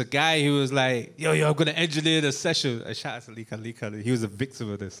 And there was a guy who was like, yo, I'm going to engineer the session. Shout out to Lika. He was a victim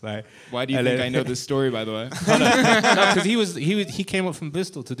of this. Like, why do you think I know this story, by the way? No, because he came up from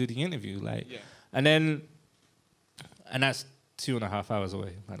Bristol to do the interview. And that's 2.5 hours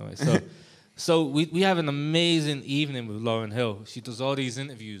away, by the way. So we have an amazing evening with Lauryn Hill. She does all these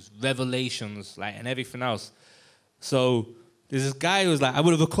interviews, revelations, like, and everything else. So there's this guy who's like, I'm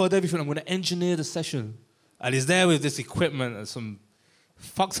going to record everything. I'm going to engineer the session. And he's there with this equipment and some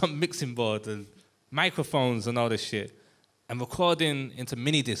fucked up mixing board and microphones and all this shit. And recording into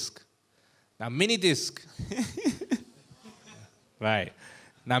mini disc. Now, mini disc. Right.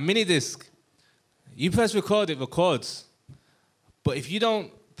 Now, mini disc. You press record, it records. But if you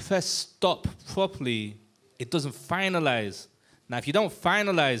don't press stop properly, it doesn't finalize. Now, if you don't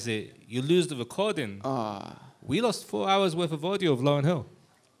finalize it, you lose the recording. We lost 4 hours worth of audio of Lauryn Hill.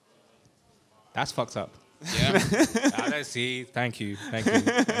 That's fucked up. Yeah. Let's see. Thank you.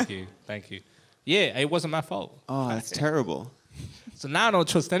 Yeah, it wasn't my fault. Oh, that's terrible. So now I don't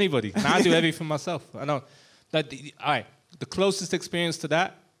trust anybody. Now I do everything myself. I know. All right. The closest experience to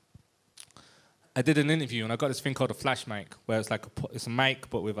that, I did an interview and I got this thing called a flash mic, where it's like it's a mic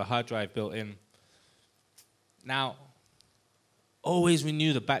but with a hard drive built in. Now, always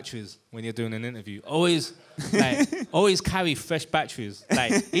renew the batteries when you're doing an interview. Always carry fresh batteries.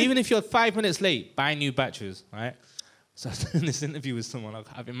 Like, even if you're 5 minutes late, buy new batteries, right? So I was doing this interview with someone.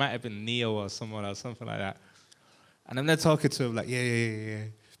 It might have been Neo or someone or something like that. And I'm there talking to him like, yeah.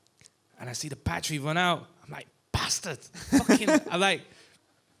 And I see the battery run out. I'm like, bastard.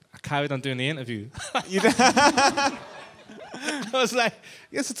 I carried on doing the interview. I was like,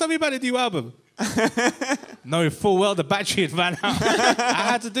 yeah, so tell me about the new album. Knowing full well the battery had ran out. I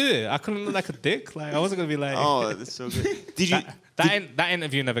had to do it. I couldn't look like a dick. Like, I wasn't going to be like... Oh, that's so good. Did you... That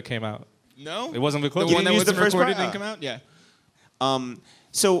interview never came out. No? It wasn't recorded? The one that use was the first recorded part? didn't come out? Yeah.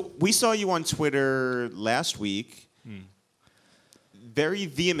 So we saw you on Twitter last week very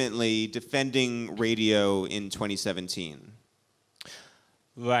vehemently defending radio in 2017.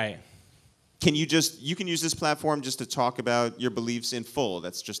 Right. You can use this platform just to talk about your beliefs in full.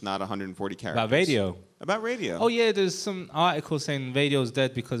 That's just not 140 characters. About radio? About radio. Oh, yeah, there's some article saying radio's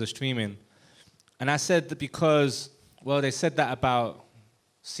dead because of streaming. And I said that because, well, they said that about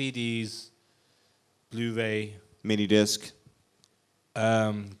CDs, Blu-ray, Mini disc.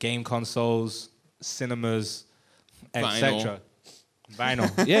 game consoles, cinemas, Vinyl. etc.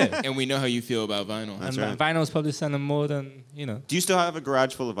 Vinyl, yeah. And we know how you feel about vinyl. That's And right. vinyl's probably selling more than, Do you still have a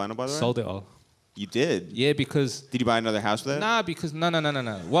garage full of vinyl, by the way? sold it all. You did? Yeah, because... Did you buy another house for that? Nah, because... No.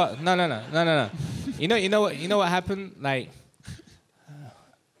 What? No. You know what happened? Like,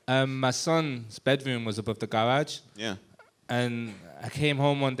 my son's bedroom was above the garage. Yeah. And I came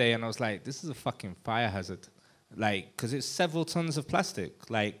home one day and I was like, this is a fucking fire hazard. Like, because it's several tons of plastic.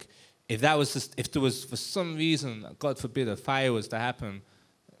 Like, if there was for some reason, God forbid, a fire was to happen,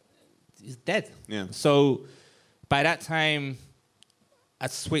 it's dead. Yeah. So by that time,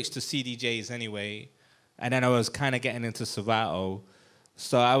 I'd switched to CDJs anyway. And then I was kind of getting into Serato.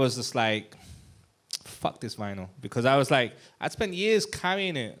 So I was just like, fuck this vinyl. Because I was like, I'd spent years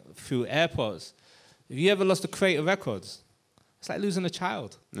carrying it through airports. Have you ever lost a crate of records? It's like losing a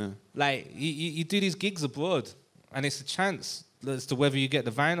child. Yeah. Like, you do these gigs abroad, and it's a chance as to whether you get the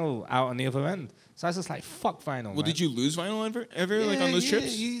vinyl out on the other end. So I was just like, fuck vinyl, Well, man. did you lose vinyl ever like on those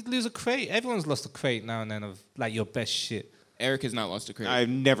trips? You lose a crate. Everyone's lost a crate now and then of, like, your best shit. Eric has not lost a crate. I've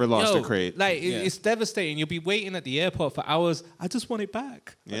never lost Yo, a crate. Like, Yeah. it's devastating. You'll be waiting at the airport for hours. I just want it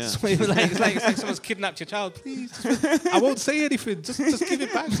back. Yeah. It's like someone's kidnapped your child. Please, I won't say anything. Just give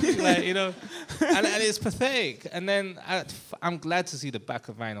it back to me. Like, and it's pathetic. And then I'm glad to see the back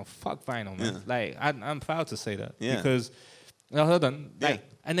of vinyl. Fuck vinyl, man. Yeah. Like, I'm proud to say that. Yeah. Because, hold on. Like, Yeah.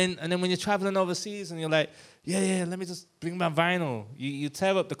 and then when you're traveling overseas and you're like, yeah, let me just bring my vinyl. You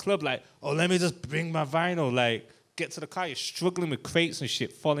tear up the club like, oh, let me just bring my vinyl. Like, get to the car, you're struggling with crates and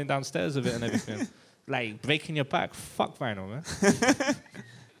shit, falling downstairs of it and everything. Like, breaking your back. Fuck vinyl, man.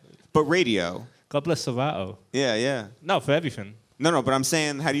 But radio. God bless Serato. Yeah. No, for everything. No, but I'm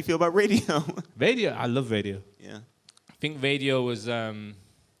saying, how do you feel about radio? Radio, I love radio. Yeah. I think radio was, I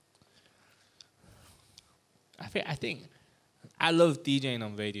think I love DJing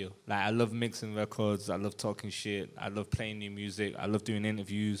on radio. Like, I love mixing records. I love talking shit. I love playing new music. I love doing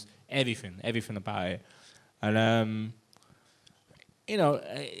interviews. Everything about it. And,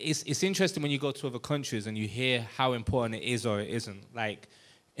 it's interesting when you go to other countries and you hear how important it is or it isn't. Like,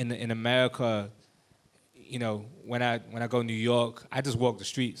 in America, when I go to New York, I just walk the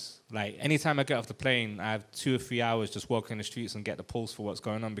streets. Like, anytime I get off the plane, I have 2 or 3 hours just walking the streets and get the pulse for what's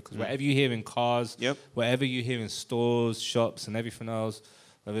going on. Because whatever you hear in cars, whatever you hear in stores, shops, and everything else,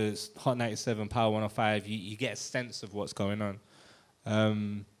 whether it's Hot 97, Power 105, you get a sense of what's going on.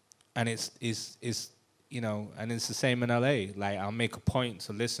 And it's and it's the same in LA. Like, I'll make a point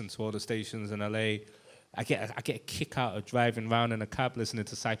to listen to all the stations in LA I get a kick out of driving around in a cab listening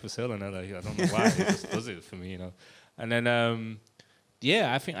to Cypress Hill, and I don't know why. It just does it for me, you know. And then,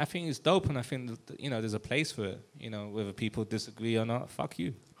 yeah, I think it's dope, and I think there's a place for it. You know, whether people disagree or not, fuck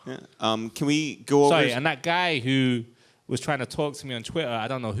you. Yeah. Can we go over? Sorry, and that guy who was trying to talk to me on Twitter, I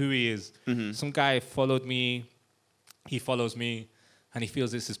don't know who he is. Some guy followed me. He follows me, and he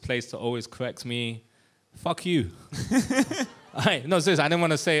feels it's his place to always correct me. Fuck you. No, seriously, I didn't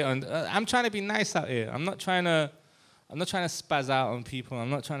want to say it. I'm trying to be nice out here. I'm not trying to spaz out on people.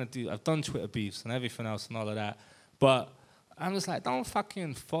 I've done Twitter beefs and everything else and all of that. But I'm just like, don't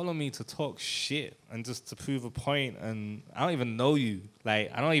fucking follow me to talk shit and just to prove a point. And I don't even know you.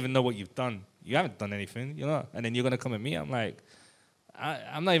 Like, I don't even know what you've done. You haven't done anything, you know? And then you're going to come at me. I'm like,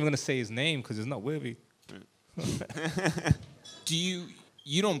 I'm not even going to say his name because it's not worthy.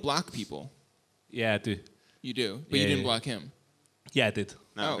 You don't block people? Yeah, I do. You do? But you didn't block him? Yeah, I did.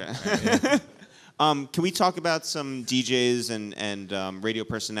 Okay. Yeah. Can we talk about some DJs and radio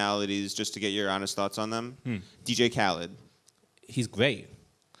personalities just to get your honest thoughts on them? DJ Khaled. He's great.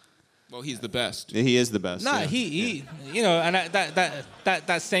 Well, he's the best. He is the best. Nah, yeah. he you know, and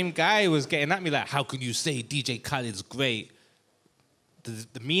that same guy was getting at me like, how can you say DJ Khaled's great?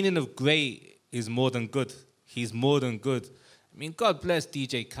 The meaning of great is more than good. He's more than good. I mean, God bless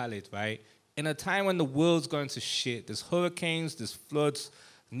DJ Khaled, right? In a time when the world's going to shit, there's hurricanes, there's floods,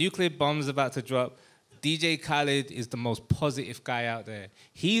 nuclear bombs about to drop, DJ Khaled is the most positive guy out there.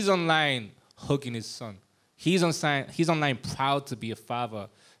 He's online hugging his son. He's online proud to be a father.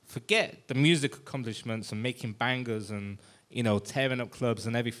 Forget the music accomplishments and making bangers and, you know, tearing up clubs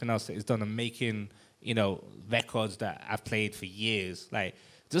and everything else that he's done and making, you know, records that I've played for years. Like,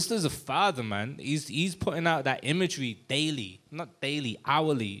 just as a father, man, he's putting out that imagery daily, not daily,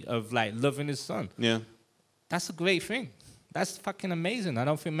 hourly, of like loving his son. Yeah. That's a great thing. That's fucking amazing. I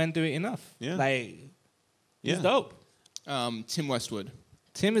don't think men do it enough. Yeah. Like, he's dope. Tim Westwood.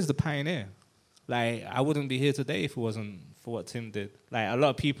 Tim is the pioneer. Like, I wouldn't be here today if it wasn't for what Tim did. Like, a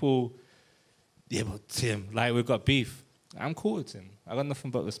lot of people, yeah, but Tim, like, we've got beef. I'm cool with Tim. I got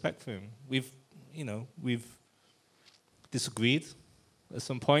nothing but respect for him. We've disagreed at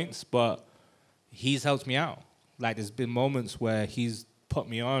some points, but he's helped me out. Like, there's been moments where he's put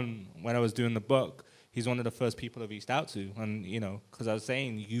me on when I was doing the book. He's one of the first people I reached out to. And, you know, because I was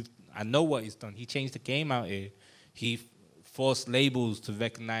saying, I know what he's done. He changed the game out here. He forced labels to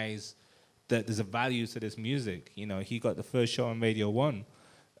recognize that there's a value to this music. You know, he got the first show on Radio 1,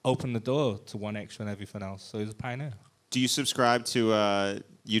 opened the door to One Extra and everything else. So he's a pioneer. Do you subscribe to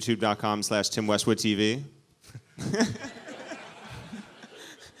youtube.com/Tim Westwood TV?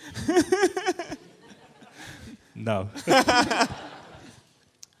 No.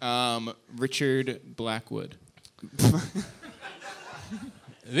 Richard Blackwood.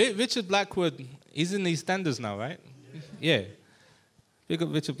 Richard Blackwood, he's in these standards now, right? Yeah. Big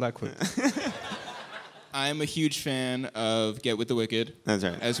up Richard Blackwood. I'm a huge fan of Get With the Wicked. That's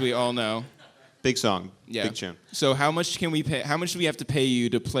right. As we all know. Big song. Yeah. Big tune. So how much can we pay? How much do we have to pay you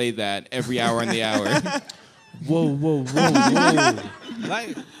to play that every hour in the hour? Whoa.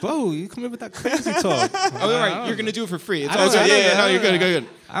 Like, bro, you come in with that crazy talk. Oh, right. You're going to do it for free. It's I all don't- good. I Yeah, don't- no, you're good, good.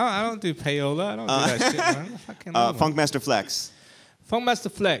 I don't do payola. I don't do that shit, man. Fucking no, man. Funkmaster Flex.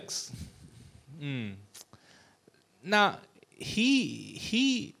 Funkmaster Flex. Now,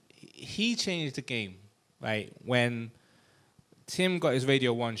 he changed the game, right? When Tim got his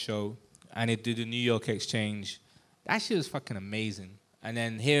Radio 1 show and he did the New York Exchange, that shit was fucking amazing. And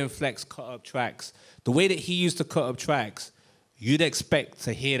then hearing Flex cut up tracks, the way that he used to cut up tracks, you'd expect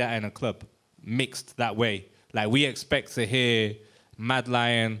to hear that in a club, mixed that way. Like, we expect to hear Mad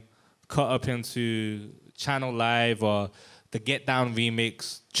Lion cut up into Channel Live or the Get Down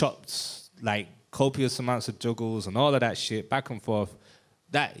remix, chopped, like, copious amounts of juggles and all of that shit, back and forth.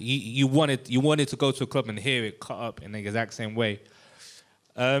 That you wanted to go to a club and hear it cut up in the exact same way.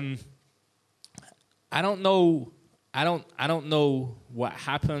 I don't know what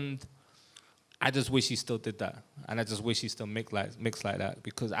happened. I just wish he still did that, and I just wish he still mix like that,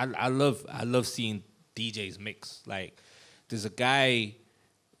 because I love seeing DJs mix. Like, there's a guy.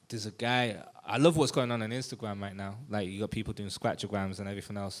 I love what's going on Instagram right now. Like, you got people doing scratchograms and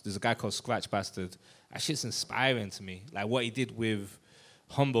everything else. There's a guy called Scratch Bastard. That shit's inspiring to me. Like, what he did with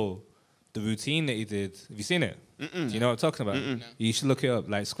Humble, the routine that he did. Have you seen it? Do you know what I'm talking about? No. You should look it up.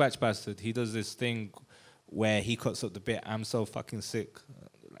 Like, Scratch Bastard, he does this thing where he cuts up the bit, I'm so fucking sick.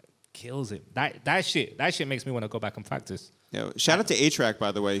 Like, kills it. That shit makes me want to go back and practice. Yeah, shout out to A-Track,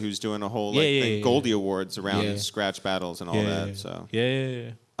 by the way, who's doing a whole thing, Goldie Awards around scratch battles and all that. So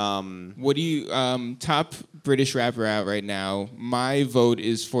Yeah. What do you top British rapper out right now? My vote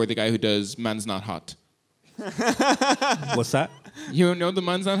is for the guy who does "Man's Not Hot." What's that? You don't know the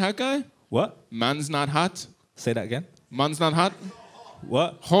man's not hot guy? What? Man's not hot. Say that again. Man's not hot.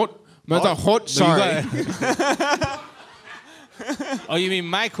 What? Hot. Man's not hot. Sorry. Oh, you mean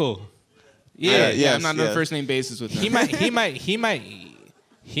Michael? Yeah, yes, I'm not on a yes. first name basis with him. He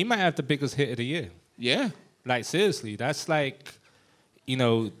might have the biggest hit of the year. Yeah. Like seriously, that's like, you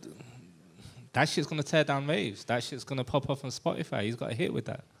know, that shit's gonna tear down raves. That shit's gonna pop up on Spotify. He's got a hit with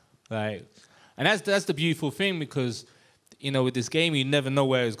that. Like, and that's the beautiful thing because, you know, with this game, you never know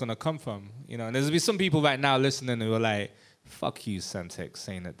where it's gonna come from. You know, and there's gonna be some people right now listening who are like, "Fuck you, Semtex,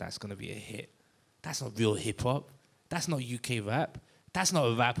 saying that that's gonna be a hit. That's not real hip hop. That's not UK rap. That's not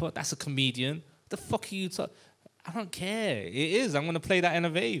a rapper. That's a comedian. The fuck are you talking?" I don't care. It is. I'm gonna play that in a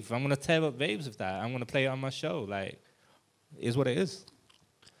rave. I'm gonna tear up raves with that. I'm gonna play it on my show. Like, it is what it is.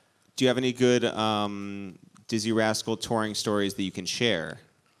 Do you have any good Dizzy Rascal touring stories that you can share?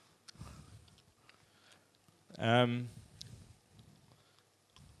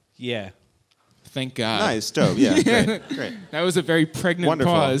 Yeah. Thank God. Nice, dope. Yeah, great, great. That was a very pregnant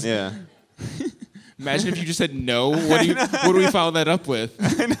Wonderful. pause. Yeah. Imagine if you just said no. What do we follow that up with?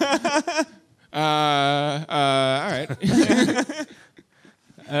 All right.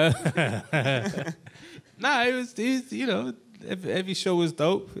 Nah, it was you know, every show was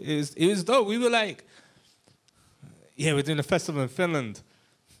dope. It was dope. We were like, yeah, we're doing a festival in Finland.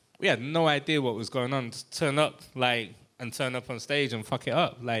 We had no idea what was going on. Just turn up on stage and fuck it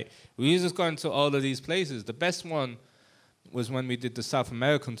up. Like, we were just going to all of these places. The best one was when we did the South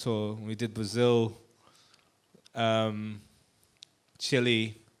American tour. We did Brazil,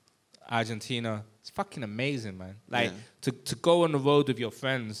 Chile, Argentina. It's fucking amazing, man. Like, to go on the road with your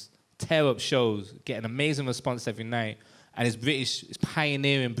friends, tear up shows, get an amazing response every night, and it's British, it's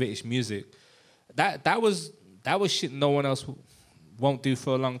pioneering British music. That was shit no one else won't do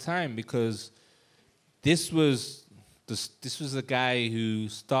for a long time, because this was the guy who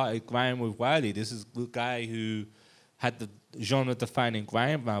started grime with Wiley. This is the guy who had the genre-defining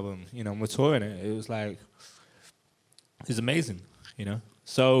grime album. You know, and we're touring it. It was like, it's amazing. You know,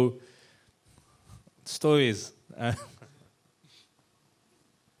 so stories.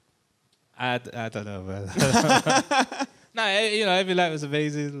 I don't know, man. Nah, you know, every night was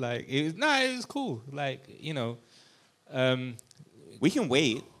amazing. Like, it was cool. Like, you know, We can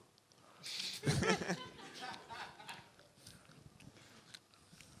wait.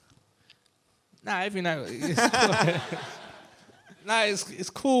 Nah, every night. It's cool. Nah, it's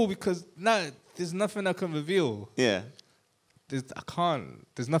cool because there's nothing I can reveal. Yeah. There's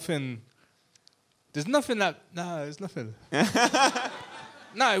nothing. There's nothing.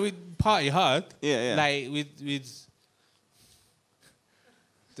 No, we party hard. Yeah. Like we'd.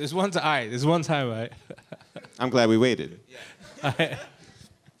 There's one time, right? I'm glad we waited.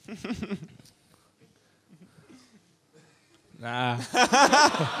 Nah.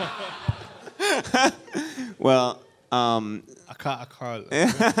 Well, I can't.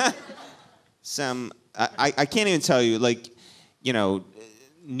 Sam, I can't even tell you, like, you know,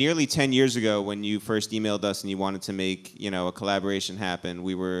 nearly 10 years ago when you first emailed us and you wanted to make, you know, a collaboration happen,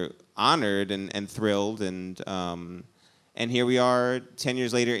 we were honored and thrilled, and here we are 10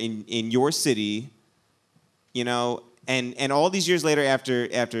 years later in your city, you know, and all these years later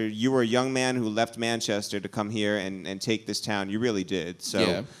after you were a young man who left Manchester to come here and take this town, you really did. So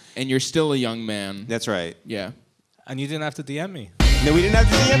Yeah. And you're still a young man. that's right. Yeah. And you didn't have to DM me. No, we didn't have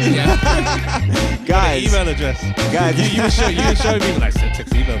to DM you. Yeah. Guys, Email address. guys, You were showing me like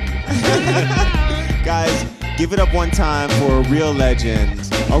text email me. guys, give it up one time for a real legend,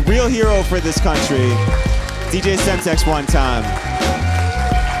 a real hero for this country, DJ Semtex one time.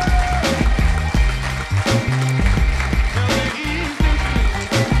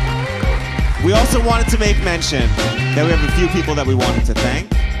 We also wanted to make mention that we have a few people that we wanted to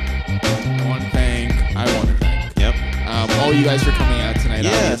thank. I want to thank. Yep. All you guys for coming out tonight.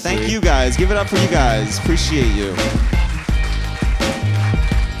 Yeah, obviously. thank you guys. Give it up for you guys. Appreciate you.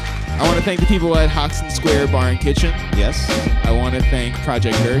 I want to thank the people at Hoxton Square Bar and Kitchen. Yes. I want to thank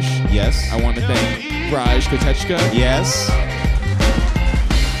Project Gersh. Yes. I want to thank Raj Kotecha. Yes.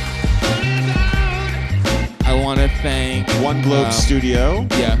 I want to thank One Globe Studio.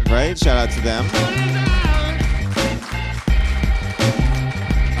 Yeah. Right? Shout out to them.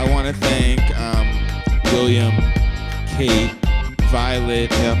 I want to thank William, Kate,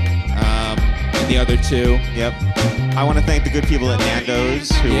 Violet, Yep. and the other two. Yep. I want to thank the good people at Nando's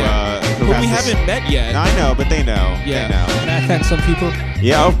who Who have we this- haven't met yet. I know, but they know. Yeah. They know. Can I thank some people?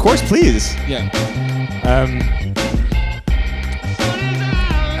 Yeah, of course, please. Yeah.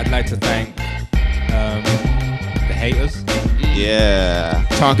 I'd like to thank the haters. Yeah.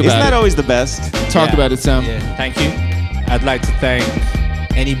 Talk Isn't about that it. always the best? Talk Yeah. about it, Sam. Yeah, thank you. I'd like to thank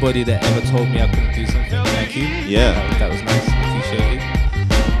anybody that ever told me I couldn't do something. Thank you. Yeah. That was nice. Appreciate it.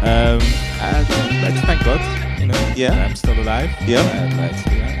 I'd like to thank God. You know, Yeah. that I'm still alive. Yeah. I'd like to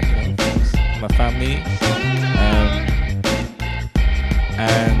do that. You know, thanks to my family.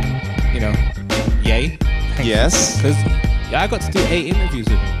 And you know, yay. Yes. Because I got to do 8 interviews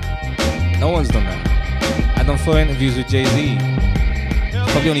with him. No one's done that. I've done 4 interviews with Jay-Z.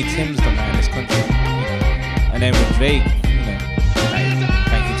 Probably only Tim's done that in this country. You know? And then with Drake, you know, like,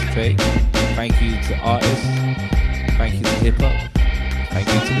 thank you to Drake. Thank you to artists. Thank you to hip-hop. Thank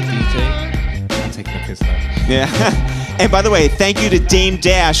you to the DJ. I'm taking a piss now. Yeah. And by the way, thank you to Dame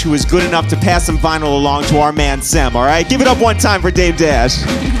Dash, who was good enough to pass some vinyl along to our man Sem, all right? Give it up one time for Dame Dash.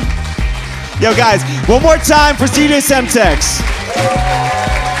 Yo, guys, one more time for DJ Semtex.